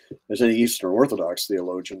as any Eastern Orthodox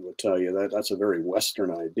theologian would tell you, that's a very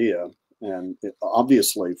Western idea. And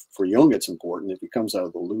obviously for Jung, it's important if he comes out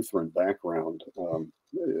of the Lutheran background.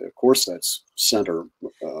 Of course, that's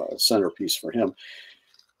centerpiece for him.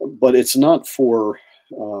 But it's not for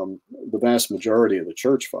the vast majority of the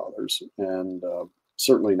church fathers, and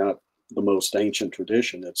certainly not the most ancient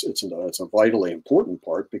tradition. It's a vitally important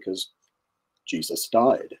part because Jesus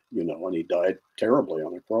died, you know, and he died terribly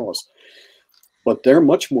on the cross. But they're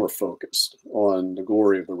much more focused on the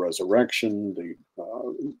glory of the resurrection, the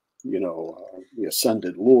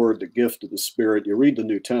ascended Lord, the gift of the Spirit. You read the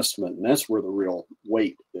New Testament, and that's where the real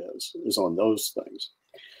weight is on those things.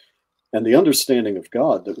 And the understanding of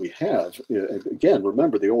God that we have, again,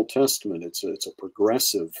 remember the Old Testament, it's a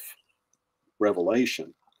progressive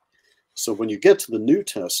revelation. So when you get to the New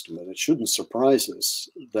Testament, it shouldn't surprise us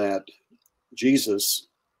that Jesus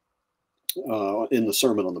in the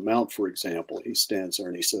Sermon on the Mount, for example, he stands there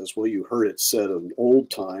and he says, well, you heard it said in old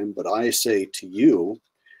time, but I say to you,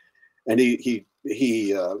 and he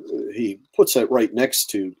puts that right next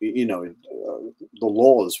to, the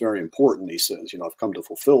law is very important. He says, I've come to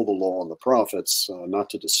fulfill the law and the prophets, not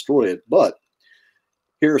to destroy it. But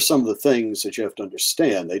here are some of the things that you have to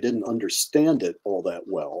understand. They didn't understand it all that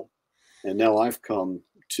well. And now I've come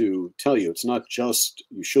to tell you, it's not just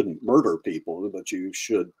you shouldn't murder people, but you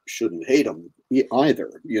shouldn't hate them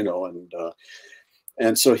either,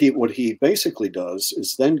 and so what he basically does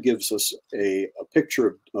is then gives us a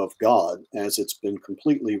picture of God as it's been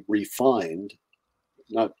completely refined,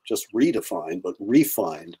 not just redefined, but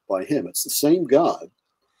refined by him. It's the same God,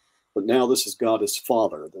 but now this is God as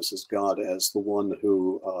Father. This is God as the one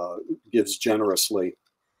who gives generously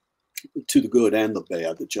to the good and the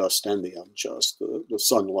bad, the just and the unjust, the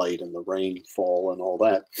sunlight and the rainfall and all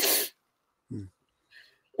that.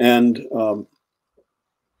 And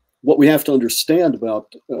what we have to understand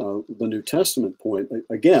about the New Testament point,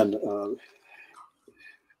 again,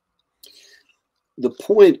 the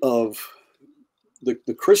point of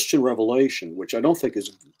the Christian revelation, which I don't think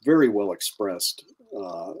is very well expressed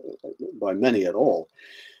by many at all,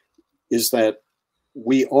 is that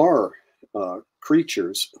we are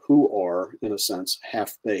creatures who are, in a sense,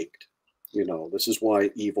 half-baked. This is why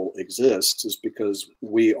evil exists, is because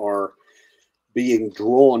we are being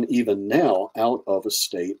drawn even now out of a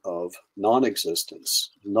state of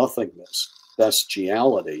non-existence, nothingness,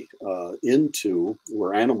 bestiality, into,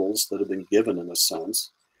 we're animals that have been given, in a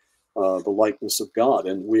sense, the likeness of God.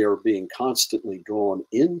 And we are being constantly drawn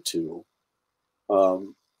into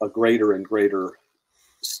a greater and greater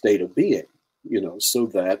state of being, so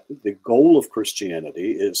that the goal of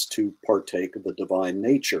Christianity is to partake of the divine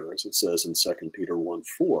nature, as it says in 2 Peter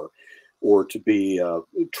 1:4, or to be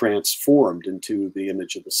transformed into the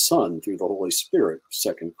image of the Son through the Holy Spirit,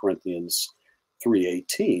 2 Corinthians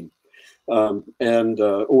 3:18.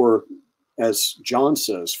 Or as John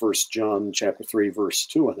says, 1 John chapter 3, verse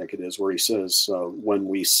 2, I think it is, where he says, when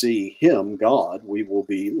we see him, God, we will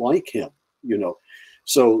be like him,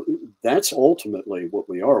 So that's ultimately what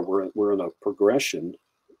we are. We're in a progression.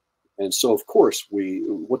 And so, of course,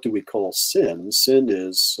 what do we call sin? Sin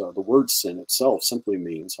is, the word sin itself simply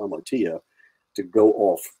means hamartia, to go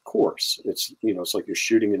off course. It's, it's like you're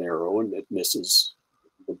shooting an arrow and it misses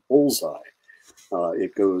the bullseye.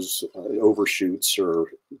 It goes, it overshoots or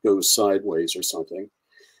goes sideways or something.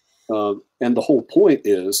 And the whole point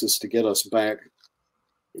is to get us back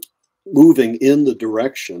moving in the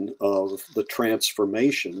direction of the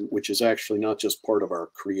transformation, which is actually not just part of our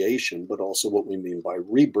creation, but also what we mean by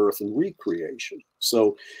rebirth and recreation.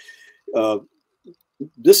 So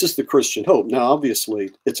this is the Christian hope. Now, obviously,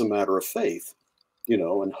 it's a matter of faith,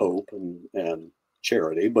 and hope and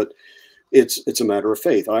charity, but it's a matter of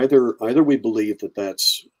faith. Either we believe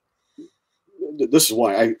this is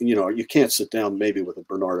why you can't sit down maybe with a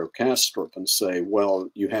Bernardo Kastrup and say, well,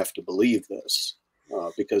 you have to believe this.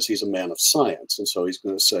 Because he's a man of science. And so he's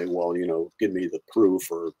going to say, well, give me the proof,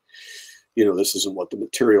 or, this isn't what the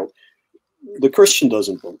material. The Christian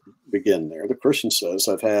doesn't begin there. The Christian says,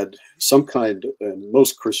 I've had some kind, and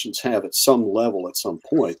most Christians have at some level, at some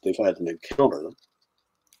point, they've had an encounter,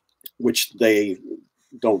 which they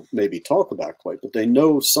don't maybe talk about quite, but they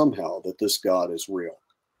know somehow that this God is real.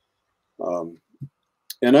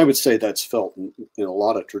 And I would say that's felt in a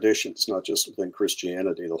lot of traditions, not just within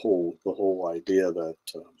Christianity. The whole idea that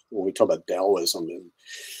when we talk about Taoism and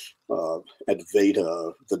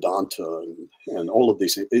Advaita, Vedanta, and all of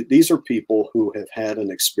these are people who have had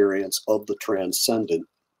an experience of the transcendent,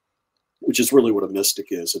 which is really what a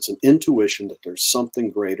mystic is. It's an intuition that there's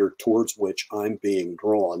something greater towards which I'm being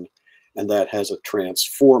drawn, and that has a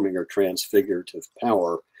transforming or transfigurative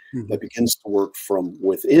power that begins to work from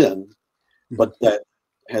within, but that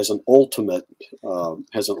has an ultimate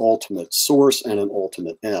source and an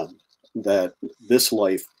ultimate end that this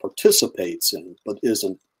life participates in, but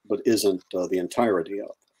isn't the entirety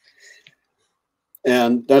of.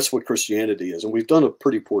 And that's what Christianity is. And we've done a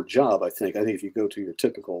pretty poor job, I think. I think if you go to your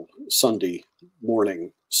typical Sunday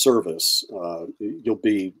morning service, you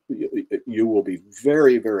will be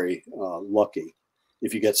very, very lucky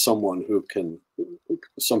if you get someone who can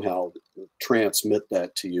somehow transmit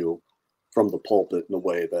that to you from the pulpit in a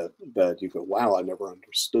way that you go, wow, I never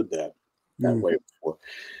understood that way before.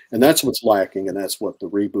 And that's what's lacking, and that's what the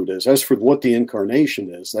reboot is. As for what the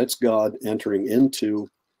incarnation is, that's God entering into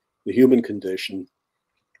the human condition.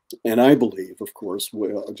 And I believe, of course,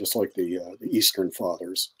 just like the Eastern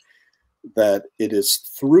Fathers, that it is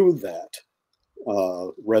through that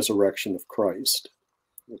resurrection of Christ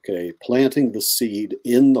okay, planting the seed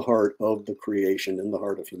in the heart of the creation, in the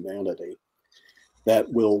heart of humanity, that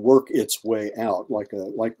will work its way out like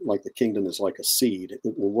the kingdom is like a seed.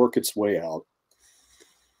 It will work its way out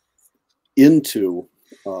into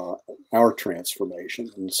our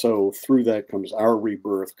transformation. And so through that comes our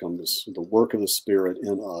rebirth, comes the work of the Spirit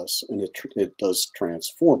in us, and it does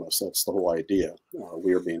transform us. That's the whole idea.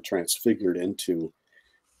 We are being transfigured into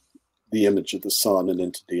the image of the Son and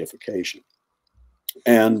into deification.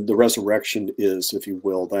 And the resurrection is, if you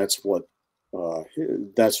will, that's what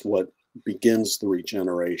begins the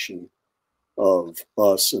regeneration of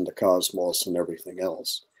us and the cosmos and everything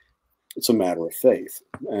else. It's a matter of faith,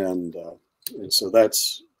 and so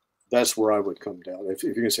that's where I would come down. If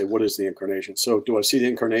you're going to say, what is the incarnation? So do I see the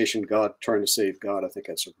incarnation, God trying to save God? I think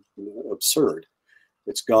that's absurd.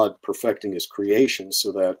 It's God perfecting his creation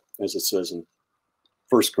so that, as it says in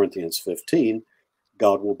 1 Corinthians 15,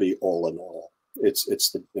 God will be all in all.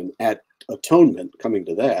 It's an at atonement, coming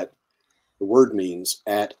to that, the word means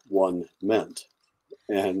at one meant.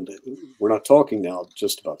 And we're not talking now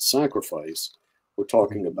just about sacrifice. We're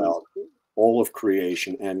talking about all of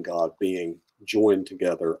creation and God being joined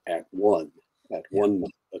together at one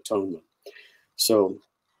atonement. So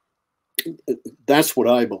that's what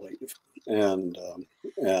I believe. And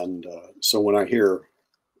so when I hear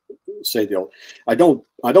say I don't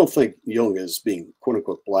think Jung is being quote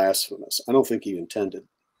unquote blasphemous. I don't think he intended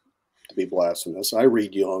to be blasphemous. I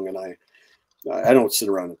read Jung and I don't sit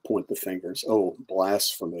around and point the fingers, oh,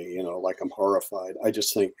 blasphemy, you know, like I'm horrified. I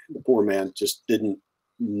just think the poor man just didn't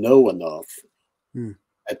know enough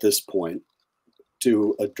at this point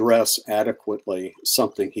to address adequately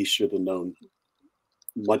something he should have known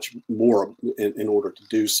much more in order to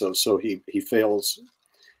do so. So he fails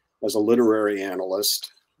as a literary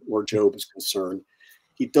analyst where Job is concerned.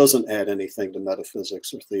 He doesn't add anything to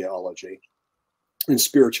metaphysics or theology. In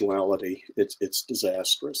spirituality, it's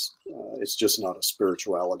disastrous. It's just not a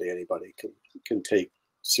spirituality anybody can take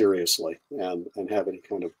seriously and have any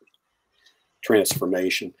kind of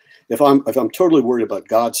transformation. If I'm totally worried about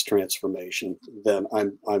God's transformation, then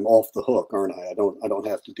I'm off the hook, aren't I? I don't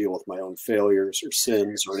have to deal with my own failures or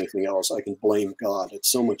sins or anything else. I can blame God. It's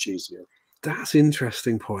so much easier. That's an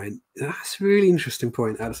interesting point. That's a really interesting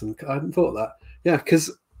point, Addison. I hadn't thought of that. Yeah,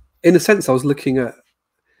 because in a sense, I was looking at,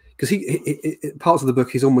 because he parts of the book,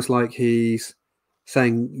 he's almost like he's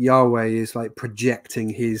saying Yahweh is like projecting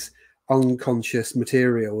his unconscious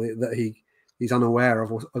material that he's unaware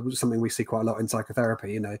of, or something we see quite a lot in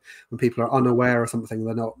psychotherapy. You know, when people are unaware of something,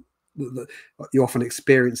 they're not. You often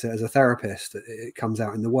experience it as a therapist. It comes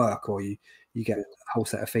out in the work, or you get a whole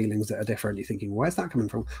set of feelings that are different. You're thinking, where's that coming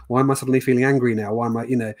from? Why am I suddenly feeling angry now? Why am I,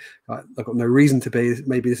 you know, I've got no reason to be.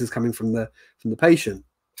 Maybe this is coming from the patient.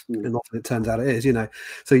 And often it turns out it is, you know.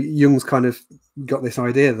 So Jung's kind of got this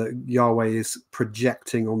idea that Yahweh is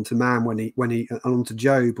projecting onto man when he onto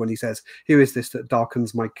Job when he says, "Who is this that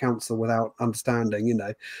darkens my counsel without understanding?" You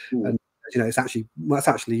know, and you know it's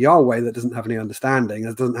actually Yahweh that doesn't have any understanding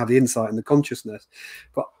and doesn't have the insight and the consciousness.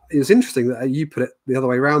 But it was interesting that you put it the other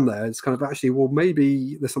way around there. It's kind of actually, well,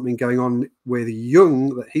 maybe there's something going on with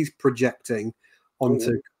Jung that he's projecting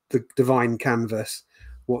onto the divine canvas.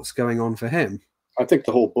 What's going on for him? I think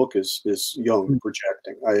the whole book is Jung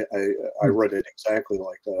projecting. I read it exactly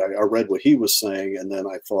like that. I read what he was saying, and then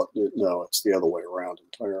I thought, no, it's the other way around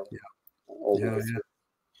entirely. Yeah.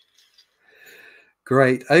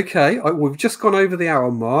 Great. Okay, we've just gone over the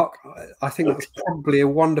hour mark. I think that's probably a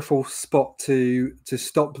wonderful spot to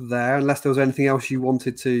stop there, unless there was anything else you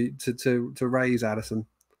wanted to raise, Addison.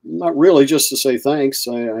 Not really. Just to say thanks.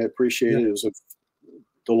 I appreciate it. It was a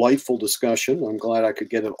delightful discussion. I'm glad I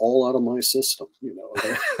could get it all out of my system, you know.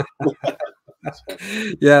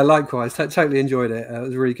 Yeah, likewise. Totally enjoyed it. It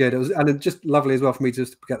was really good. It was, and just lovely as well for me to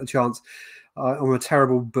just get the chance. I'm a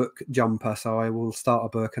terrible book jumper, so I will start a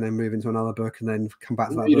book and then move into another book and then come back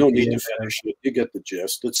to that. You don't need to finish it. You get the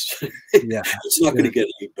gist. It's not going to get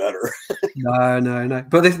any better. No.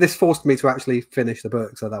 But this forced me to actually finish the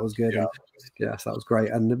book, so that was good. Yeah. Yes, that was great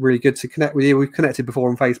and really good to connect with you. We've connected before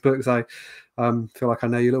on Facebook, so feel like I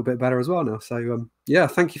know you a little bit better as well now. So yeah,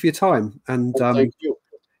 thank you for your time. And thank you.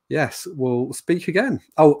 Yes, we'll speak again.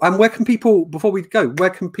 Oh, and where can people, before we go, where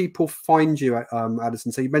can people find you,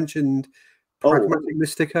 Addison? So you mentioned Pragmatic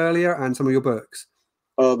Mystic earlier and some of your books.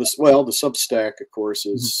 The Substack, of course,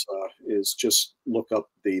 is just look up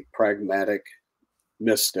the Pragmatic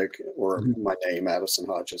Mystic or my name, Addison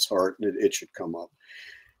Hart, and it should come up.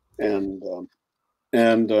 And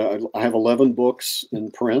I have 11 books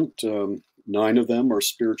in print. 9 of them are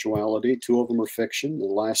spirituality. 2 of them are fiction. The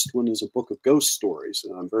last one is a book of ghost stories,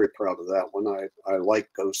 and I'm very proud of that one. I like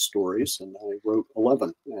ghost stories, and I wrote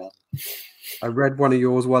 11. I read one of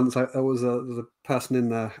yours once. There was a person in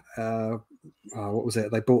there. What was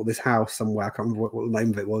it? They bought this house somewhere. I can't remember what the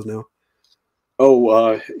name of it was now.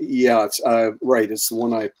 Oh, yeah, it's right. It's the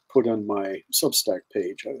one I put on my Substack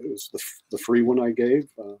page. It was the free one I gave.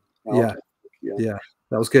 Yeah,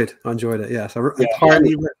 that was good. I enjoyed it. Yeah, so I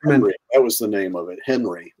highly recommend. Henry, that was the name of it.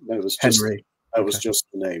 Henry. That was just Henry. That was just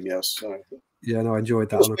the name. Yes. Yeah, no, I enjoyed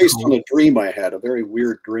that. It was based on a dream I had, a very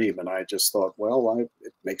weird dream, and I just thought, well,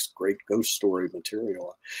 it makes great ghost story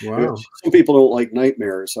material. Wow. Some people don't like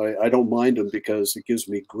nightmares. I don't mind them because it gives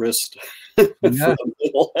me grist. Yeah.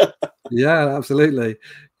 Yeah, absolutely.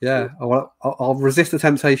 Yeah, I'll resist the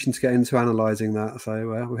temptation to get into analysing that.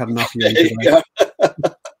 So we had enough. Yeah.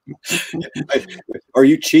 Are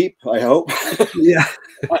you cheap? I hope. Yeah,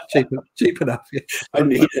 cheap enough. Yeah. I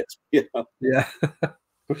need it. Yeah.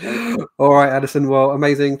 All right, Addison. Well,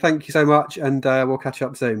 amazing. Thank you so much, and we'll catch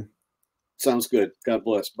up soon. Sounds good. God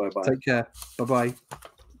bless. Bye-bye. Take care. Bye-bye.